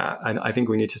careful with that. I think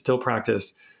we need to still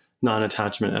practice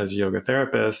non-attachment as yoga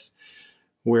therapists,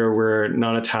 where we're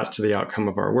not attached to the outcome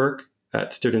of our work,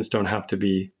 that students don't have to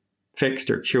be fixed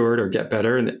or cured or get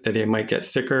better, and that they might get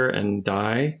sicker and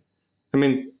die. I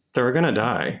mean, they're going to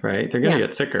die, right? They're going to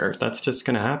get sicker. That's just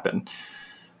going to happen.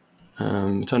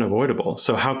 It's unavoidable.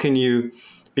 So how can you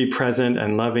be present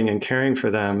and loving and caring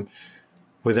for them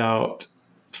without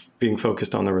being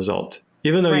focused on the result?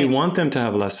 Even though you want them to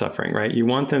have less suffering, right? You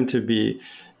want them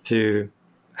to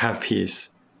have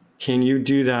peace. Can you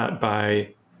do that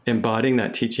by embodying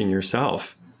that teaching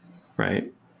yourself,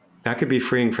 right? That could be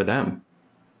freeing for them.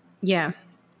 Yeah.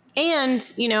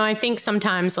 And, I think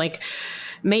sometimes like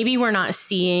maybe we're not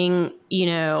seeing,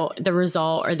 the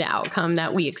result or the outcome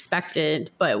that we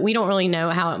expected, but we don't really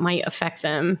know how it might affect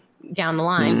them down the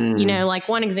line. Like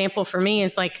one example for me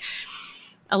is like,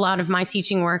 a lot of my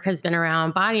teaching work has been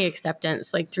around body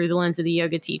acceptance, like through the lens of the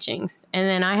yoga teachings. And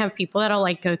then I have people that'll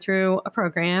like go through a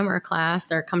program or a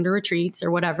class or come to retreats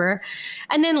or whatever.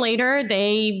 And then later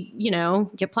they,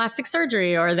 get plastic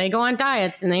surgery or they go on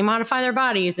diets and they modify their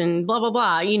bodies and blah, blah,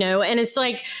 blah, and it's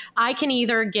like, I can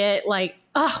either get like,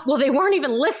 oh, well, they weren't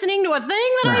even listening to a thing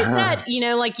that I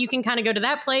said, like you can kind of go to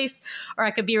that place, or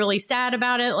I could be really sad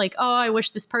about it. Like, oh, I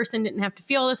wish this person didn't have to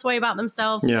feel this way about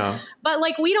themselves. Yeah. But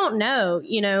like, we don't know,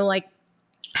 like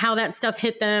how that stuff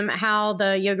hit them, how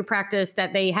the yoga practice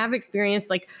that they have experienced,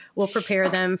 like will prepare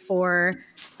them for,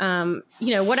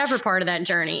 whatever part of that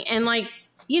journey. And like,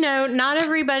 not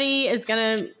everybody is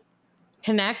going to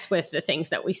connect with the things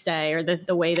that we say or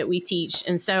the way that we teach.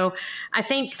 And so I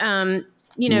think,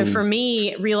 for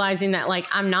me, realizing that like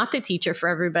I'm not the teacher for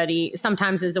everybody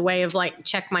sometimes is a way of like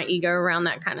check my ego around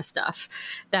that kind of stuff,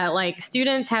 that like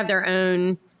students have their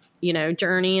own,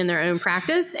 journey and their own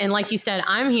practice. And like you said,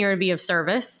 I'm here to be of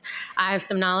service. I have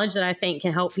some knowledge that I think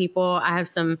can help people. I have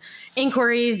some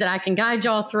inquiries that I can guide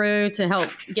y'all through to help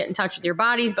get in touch with your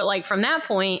bodies. But like from that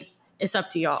point, it's up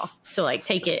to y'all to like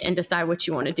take it and decide what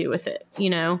you want to do with it,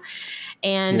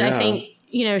 And I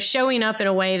think, showing up in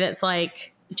a way that's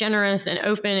like generous and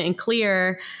open and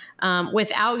clear,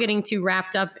 without getting too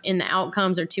wrapped up in the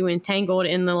outcomes or too entangled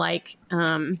in the like,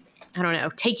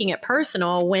 taking it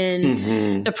personal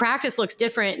when the practice looks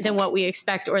different than what we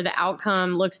expect, or the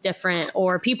outcome looks different,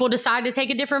 or people decide to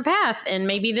take a different path and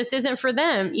maybe this isn't for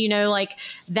them, like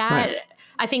that. Right.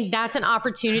 I think that's an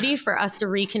opportunity for us to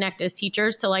reconnect as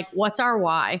teachers to like, what's our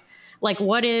why? Like,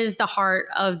 what is the heart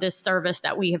of this service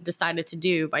that we have decided to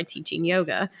do by teaching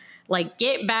yoga? Like,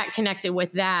 get back connected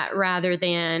with that rather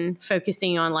than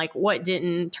focusing on like what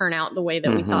didn't turn out the way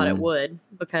that we thought it would,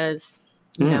 because,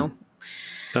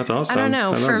 that's awesome. I don't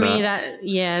know. For me,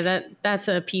 that's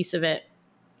a piece of it.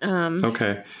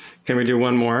 Okay. Can we do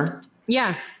one more?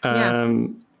 Yeah.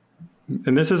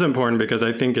 And this is important because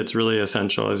I think it's really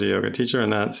essential as a yoga teacher,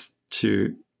 and that's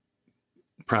to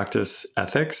practice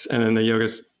ethics. And in the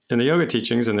yoga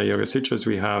teachings and the Yoga Sutras,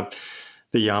 we have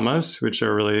the yamas, which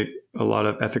are really a lot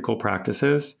of ethical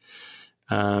practices.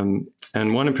 And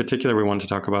one in particular we want to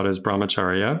talk about is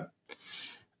brahmacharya.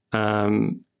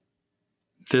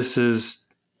 This is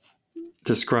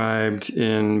described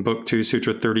in Book 2,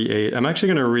 Sutra 38. I'm actually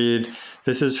going to read,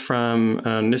 this is from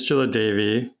Nischala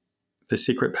Devi, The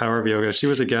Secret Power of Yoga. She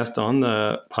was a guest on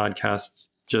the podcast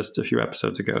just a few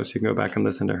episodes ago, so you can go back and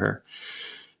listen to her.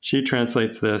 She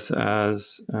translates this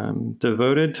as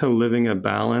devoted to living a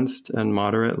balanced and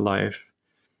moderate life,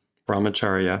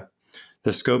 brahmacharya,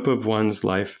 the scope of one's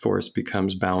life force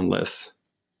becomes boundless.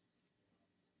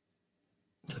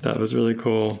 So that was really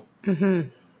cool. Mm-hmm.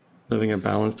 Living a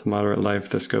balanced and moderate life,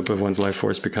 the scope of one's life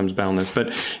force becomes boundless.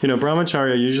 But,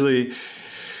 brahmacharya usually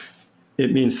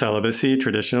it means celibacy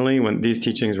traditionally, when these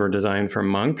teachings were designed for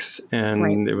monks, and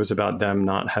Right. it was about them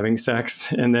not having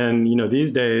sex. And then,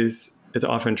 these days it's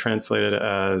often translated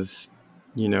as,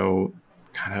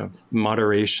 kind of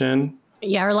moderation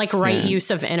Yeah, or like right and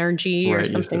use of energy or right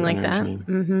use something of like that. energy.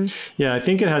 Mm-hmm. Yeah, I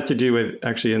think it has to do with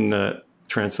actually in the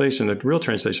translation, the real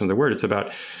translation of the word, it's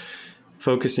about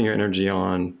focusing your energy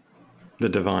on the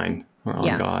divine or on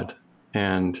Yeah. God.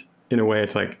 And in a way,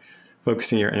 it's like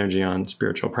focusing your energy on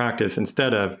spiritual practice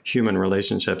instead of human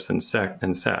relationships and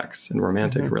sex and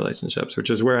romantic relationships, which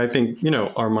is where I think,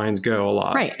 our minds go a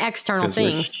lot. Right. External Because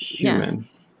we're things. human,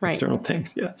 Right. external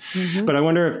things. Yeah. But I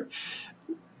wonder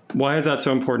why is that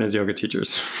so important as yoga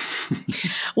teachers?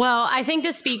 Well, I think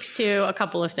this speaks to a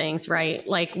couple of things, right?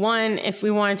 Like one, if we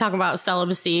want to talk about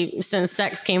celibacy, since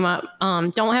sex came up,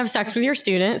 don't have sex with your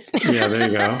students. Yeah, there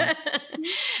you go.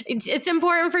 It's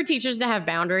important for teachers to have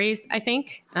boundaries, I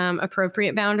think,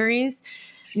 appropriate boundaries,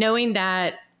 knowing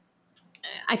that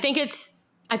I think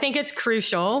it's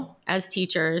crucial as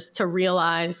teachers to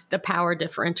realize the power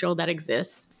differential that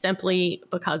exists simply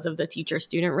because of the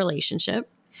teacher-student relationship.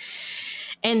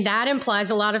 And that implies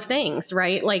a lot of things,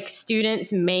 right? Like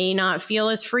students may not feel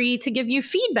as free to give you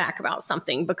feedback about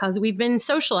something because we've been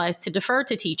socialized to defer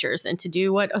to teachers and to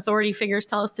do what authority figures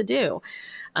tell us to do.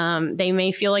 They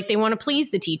may feel like they want to please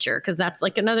the teacher because that's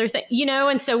like another thing,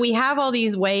 and so we have all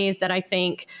these ways that I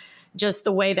think just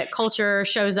the way that culture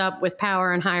shows up with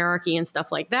power and hierarchy and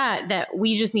stuff like that, that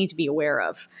we just need to be aware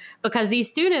of, because these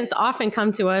students often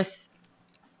come to us,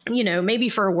 maybe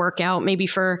for a workout, maybe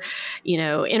for,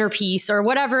 inner peace or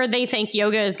whatever they think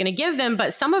yoga is going to give them.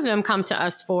 But some of them come to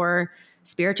us for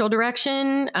spiritual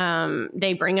direction.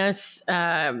 They bring us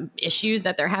issues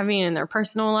that they're having in their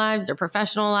personal lives, their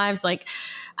professional lives. Like,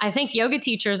 I think yoga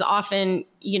teachers often,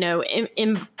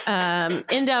 end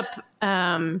up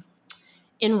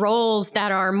in roles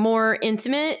that are more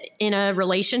intimate in a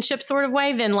relationship sort of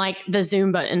way than like the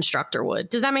Zumba instructor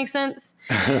would. Does that make sense?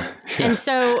 Yeah. And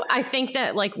so I think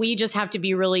that like we just have to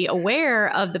be really aware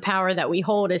of the power that we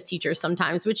hold as teachers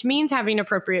sometimes, which means having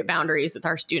appropriate boundaries with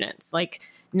our students, like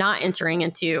not entering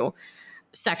into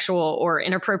sexual or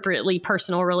inappropriately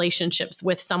personal relationships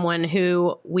with someone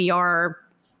who we are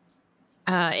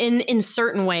in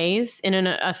certain ways in an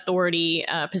authority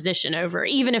position over,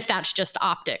 even if that's just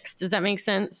optics. Does that make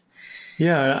sense?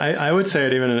 Yeah, I would say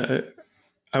it even,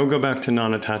 I would go back to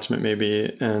non-attachment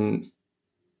maybe and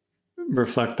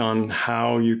reflect on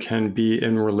how you can be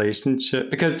in relationship,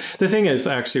 because the thing is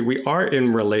actually we are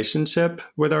in relationship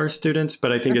with our students,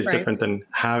 but I think it's different than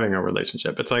having a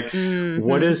relationship. It's like,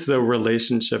 what is the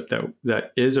relationship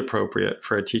that is appropriate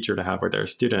for a teacher to have with their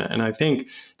student? And I think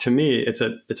to me, it's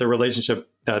a relationship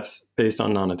that's based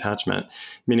on non-attachment,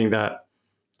 meaning that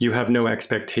you have no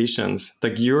expectations.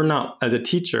 Like you're not, as a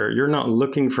teacher, you're not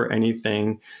looking for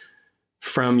anything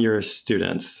from your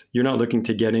students. You're not looking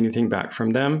to get anything back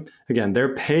from them. Again,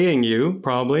 they're paying you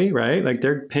probably, right? Like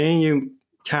they're paying you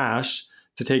cash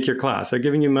to take your class. They're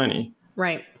giving you money.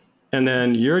 Right. And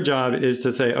then your job is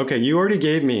to say, okay, you already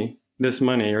gave me this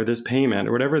money or this payment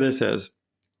or whatever this is.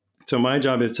 So my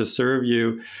job is to serve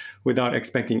you without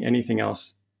expecting anything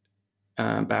else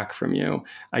back from you.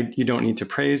 You don't need to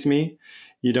praise me.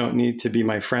 You don't need to be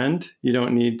my friend. You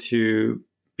don't need to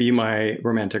be my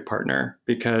romantic partner,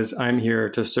 because I'm here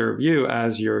to serve you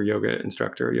as your yoga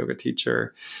instructor or yoga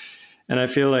teacher. And I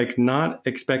feel like not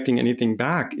expecting anything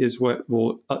back is what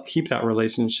will keep that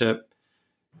relationship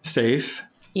safe.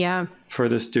 Yeah. For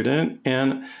the student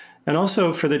and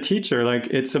also for the teacher. Like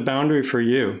it's a boundary for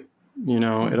you.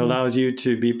 It allows you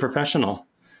to be professional.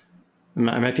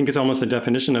 I think it's almost the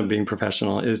definition of being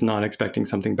professional is not expecting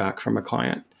something back from a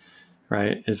client,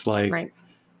 right? It's like,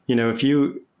 if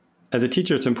you, as a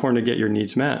teacher, it's important to get your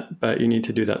needs met, but you need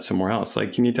to do that somewhere else.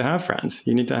 Like you need to have friends,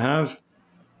 you need to have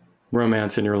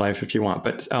romance in your life if you want,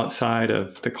 but outside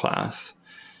of the class.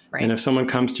 Right. And if someone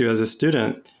comes to you as a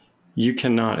student, you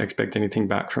cannot expect anything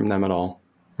back from them at all,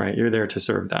 right? You're there to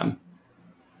serve them.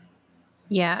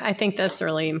 Yeah, I think that's a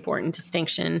really important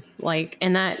distinction. Like,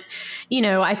 and that,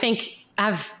 I think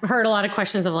I've heard a lot of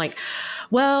questions of like,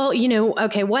 well,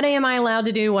 okay, what am I allowed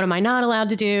to do? What am I not allowed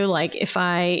to do? Like if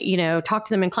I, talk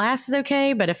to them in class is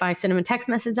okay, but if I send them a text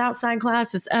message outside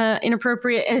class, it's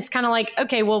inappropriate. And it's kind of like,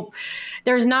 okay, well,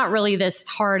 there's not really this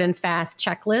hard and fast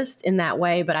checklist in that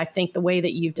way. But I think the way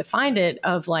that you've defined it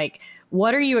of like,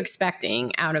 what are you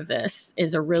expecting out of this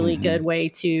is a really good way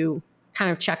to kind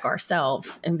of check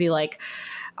ourselves and be like,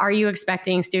 are you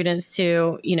expecting students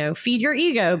to, feed your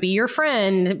ego, be your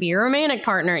friend, be your romantic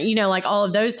partner, like all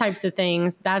of those types of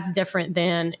things. That's different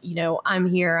than, I'm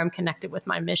here, I'm connected with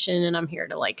my mission and I'm here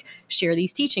to like share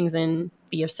these teachings and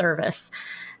be of service.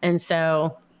 And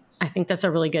so I think that's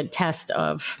a really good test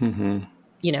of,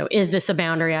 is this a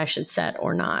boundary I should set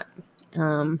or not?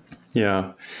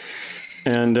 Yeah.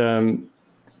 And,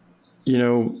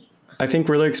 I think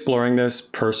really exploring this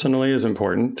personally is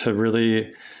important, to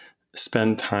really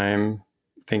spend time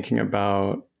thinking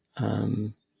about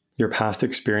your past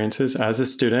experiences as a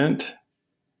student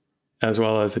as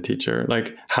well as a teacher.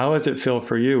 Like, how does it feel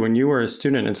for you when you were a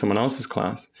student in someone else's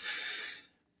class?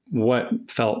 What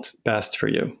felt best for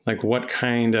you? Like, what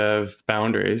kind of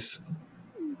boundaries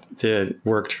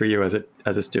worked for you as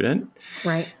a student?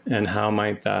 Right. And how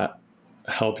might that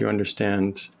help you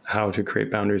understand how to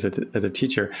create boundaries as a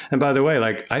teacher? And by the way,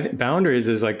 like, I think boundaries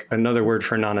is like another word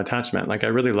for non-attachment. Like, I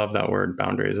really love that word,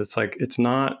 boundaries. It's like, it's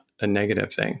not a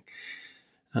negative thing.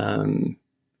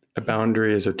 A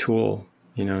boundary is a tool,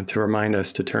 to remind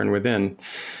us to turn within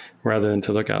rather than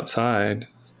to look outside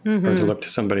or to look to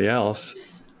somebody else.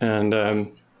 And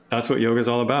that's what yoga is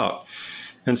all about.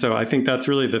 And so I think that's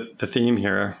really the theme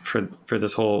here for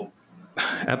this whole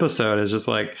episode, is just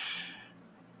like,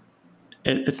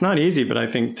 it's not easy, but I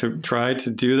think to try to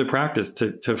do the practice,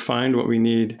 to find what we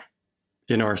need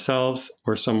in ourselves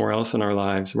or somewhere else in our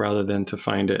lives, rather than to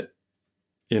find it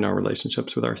in our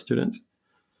relationships with our students.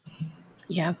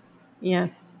 Yeah. Yeah.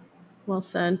 Well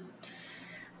said.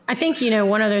 I think,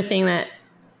 one other thing that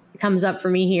comes up for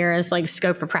me here is like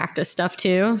scope of practice stuff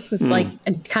too. It's like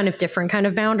a kind of different kind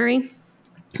of boundary,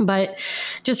 but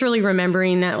just really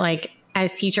remembering that, like,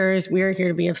 as teachers, we're here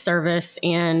to be of service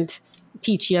and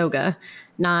teach yoga,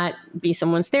 not be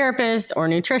someone's therapist or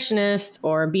nutritionist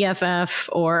or BFF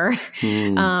or,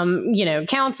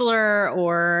 counselor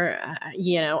or,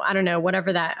 I don't know,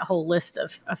 whatever that whole list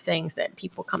of things that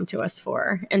people come to us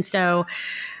for. And so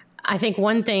I think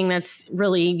one thing that's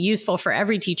really useful for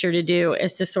every teacher to do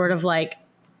is to sort of like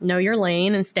know your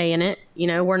lane and stay in it.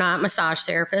 We're not massage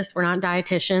therapists. We're not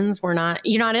dietitians.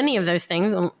 You're not any of those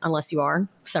things unless you are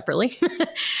separately.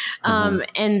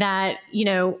 And that,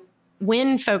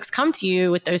 when folks come to you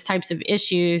with those types of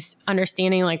issues,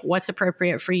 understanding like what's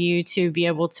appropriate for you to be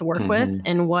able to work with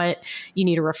and what you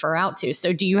need to refer out to.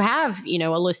 So do you have,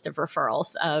 a list of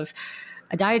referrals of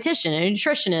a dietitian, a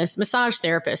nutritionist, massage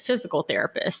therapist, physical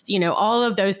therapist, all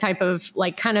of those type of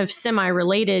like kind of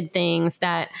semi-related things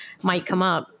that might come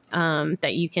up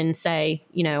that you can say,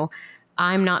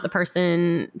 I'm not the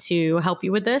person to help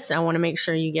you with this. I want to make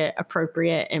sure you get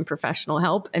appropriate and professional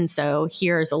help. And so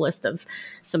here's a list of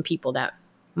some people that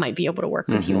might be able to work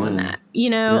with you on that.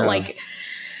 Like,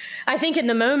 I think in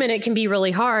the moment it can be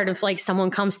really hard if like someone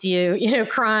comes to you,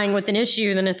 crying with an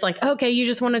issue, then it's like, okay, you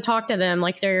just want to talk to them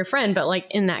like they're your friend. But like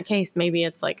in that case, maybe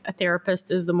it's like a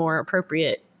therapist is the more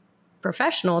appropriate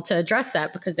professional to address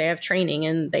that because they have training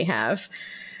and they have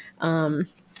a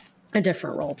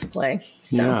different role to play.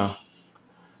 So.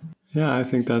 Yeah, I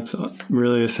think that's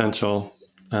really essential.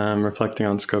 Reflecting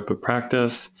on scope of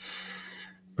practice,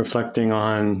 reflecting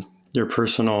on your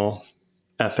personal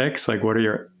ethics, like what's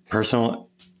your personal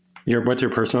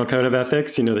code of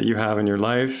ethics, that you have in your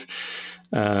life,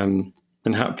 and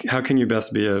how can you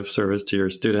best be of service to your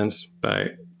students by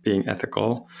being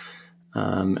ethical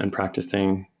and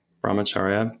practicing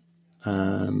brahmacharya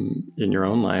in your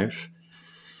own life.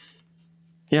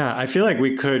 Yeah, I feel like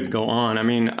we could go on. I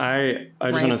mean, I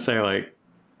just want to say, like,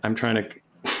 I'm trying to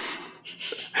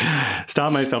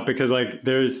stop myself because, like,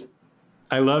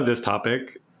 I love this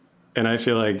topic, and I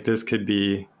feel like this could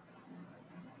be,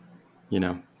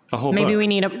 a whole maybe book. we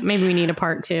need a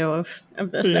part 2 of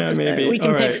this episode. Maybe. We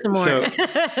can pick some more. So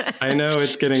I know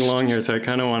it's getting long here, so I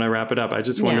kind of want to wrap it up. I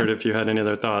just wondered if you had any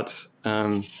other thoughts.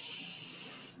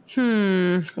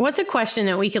 What's a question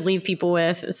that we could leave people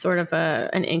with, sort of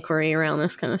an inquiry around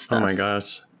this kind of stuff? Oh my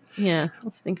gosh. Yeah,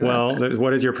 let's think about that. Well,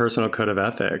 what is your personal code of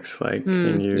ethics? Like,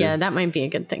 yeah, that might be a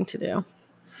good thing to do.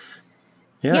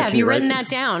 Yeah, have you written that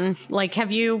down? Like,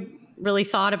 have you really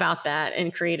thought about that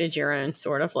and created your own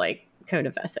sort of like code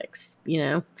of ethics?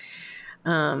 I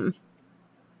don't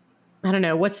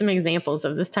know. What's some examples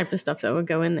of this type of stuff that would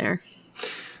go in there?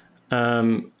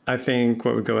 I think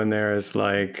what would go in there is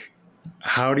like,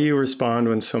 how do you respond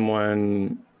when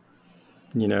someone,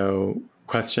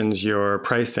 questions your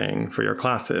pricing for your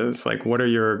classes? Like, what are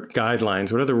your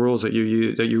guidelines? What are the rules that you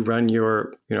use, that you run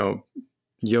your,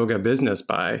 yoga business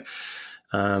by?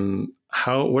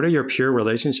 What are your peer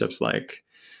relationships like?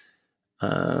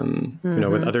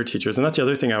 With other teachers? And that's the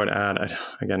other thing I would add.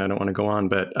 I don't want to go on,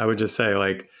 but I would just say,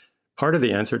 like, part of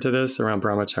the answer to this around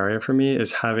brahmacharya for me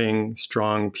is having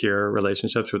strong peer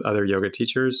relationships with other yoga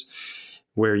teachers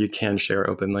where you can share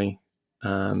openly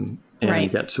and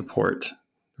get support,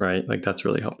 right? Like, that's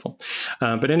really helpful.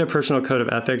 But in a personal code of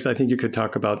ethics, I think you could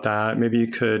talk about that. Maybe you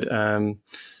could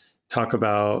talk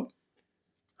about,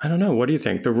 I don't know, what do you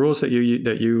think? The rules that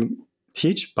you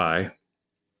teach by.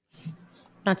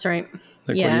 That's right. Like,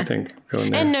 what do you think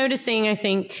going there? And noticing, I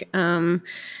think,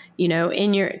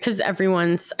 because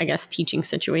everyone's, I guess, teaching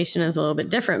situation is a little bit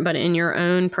different, but in your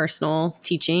own personal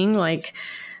teaching, like,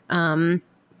 how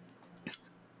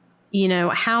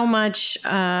much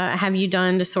have you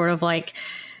done to sort of like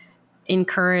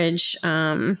encourage,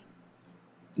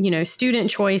 student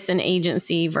choice and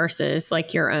agency versus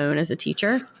like your own as a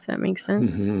teacher, if that makes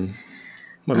sense. Mm-hmm.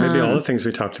 Well, maybe all the things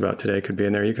we talked about today could be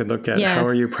in there. You could look at how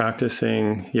are you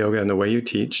practicing yoga in the way you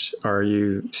teach? Are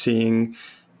you seeing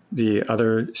the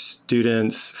other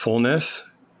students' fullness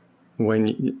are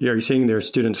you seeing their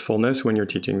students' fullness when you're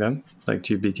teaching them? Like,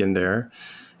 do you begin there?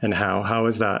 And how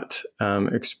is that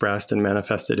expressed and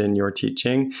manifested in your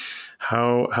teaching?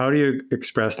 How do you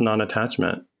express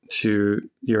non-attachment to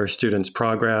your students'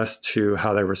 progress, to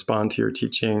how they respond to your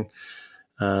teaching?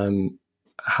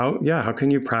 How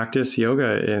can you practice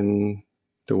yoga in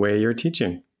the way you're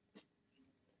teaching?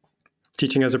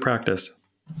 Teaching as a practice.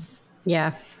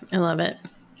 Yeah, I love it.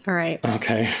 All right.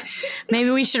 Okay. Maybe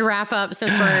we should wrap up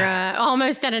since we're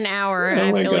almost at an hour.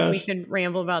 I feel like we could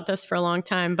ramble about this for a long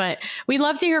time, but we'd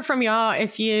love to hear from y'all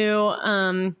if you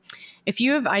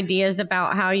have ideas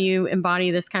about how you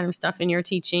embody this kind of stuff in your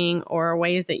teaching, or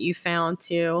ways that you found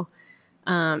to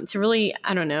really,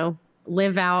 I don't know,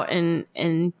 live out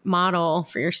and model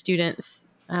for your students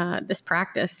this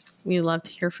practice. We'd love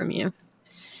to hear from you.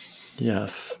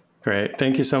 Yes. Great.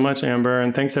 Thank you so much, Amber.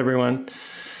 And thanks, everyone.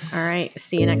 All right.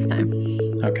 See you next time.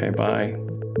 Okay. Bye.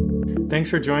 Thanks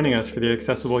for joining us for the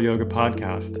Accessible Yoga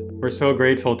Podcast. We're so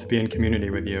grateful to be in community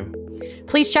with you.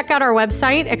 Please check out our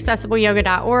website,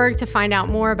 accessibleyoga.org, to find out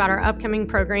more about our upcoming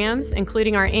programs,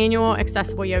 including our annual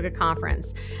Accessible Yoga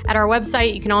Conference. At our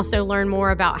website, you can also learn more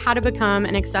about how to become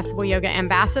an Accessible Yoga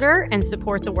ambassador and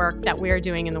support the work that we are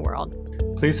doing in the world.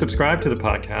 Please subscribe to the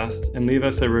podcast and leave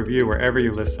us a review wherever you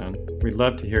listen. We'd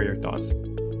love to hear your thoughts.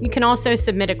 You can also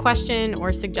submit a question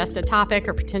or suggest a topic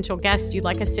or potential guest you'd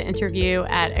like us to interview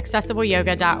at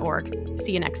accessibleyoga.org.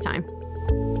 See you next time.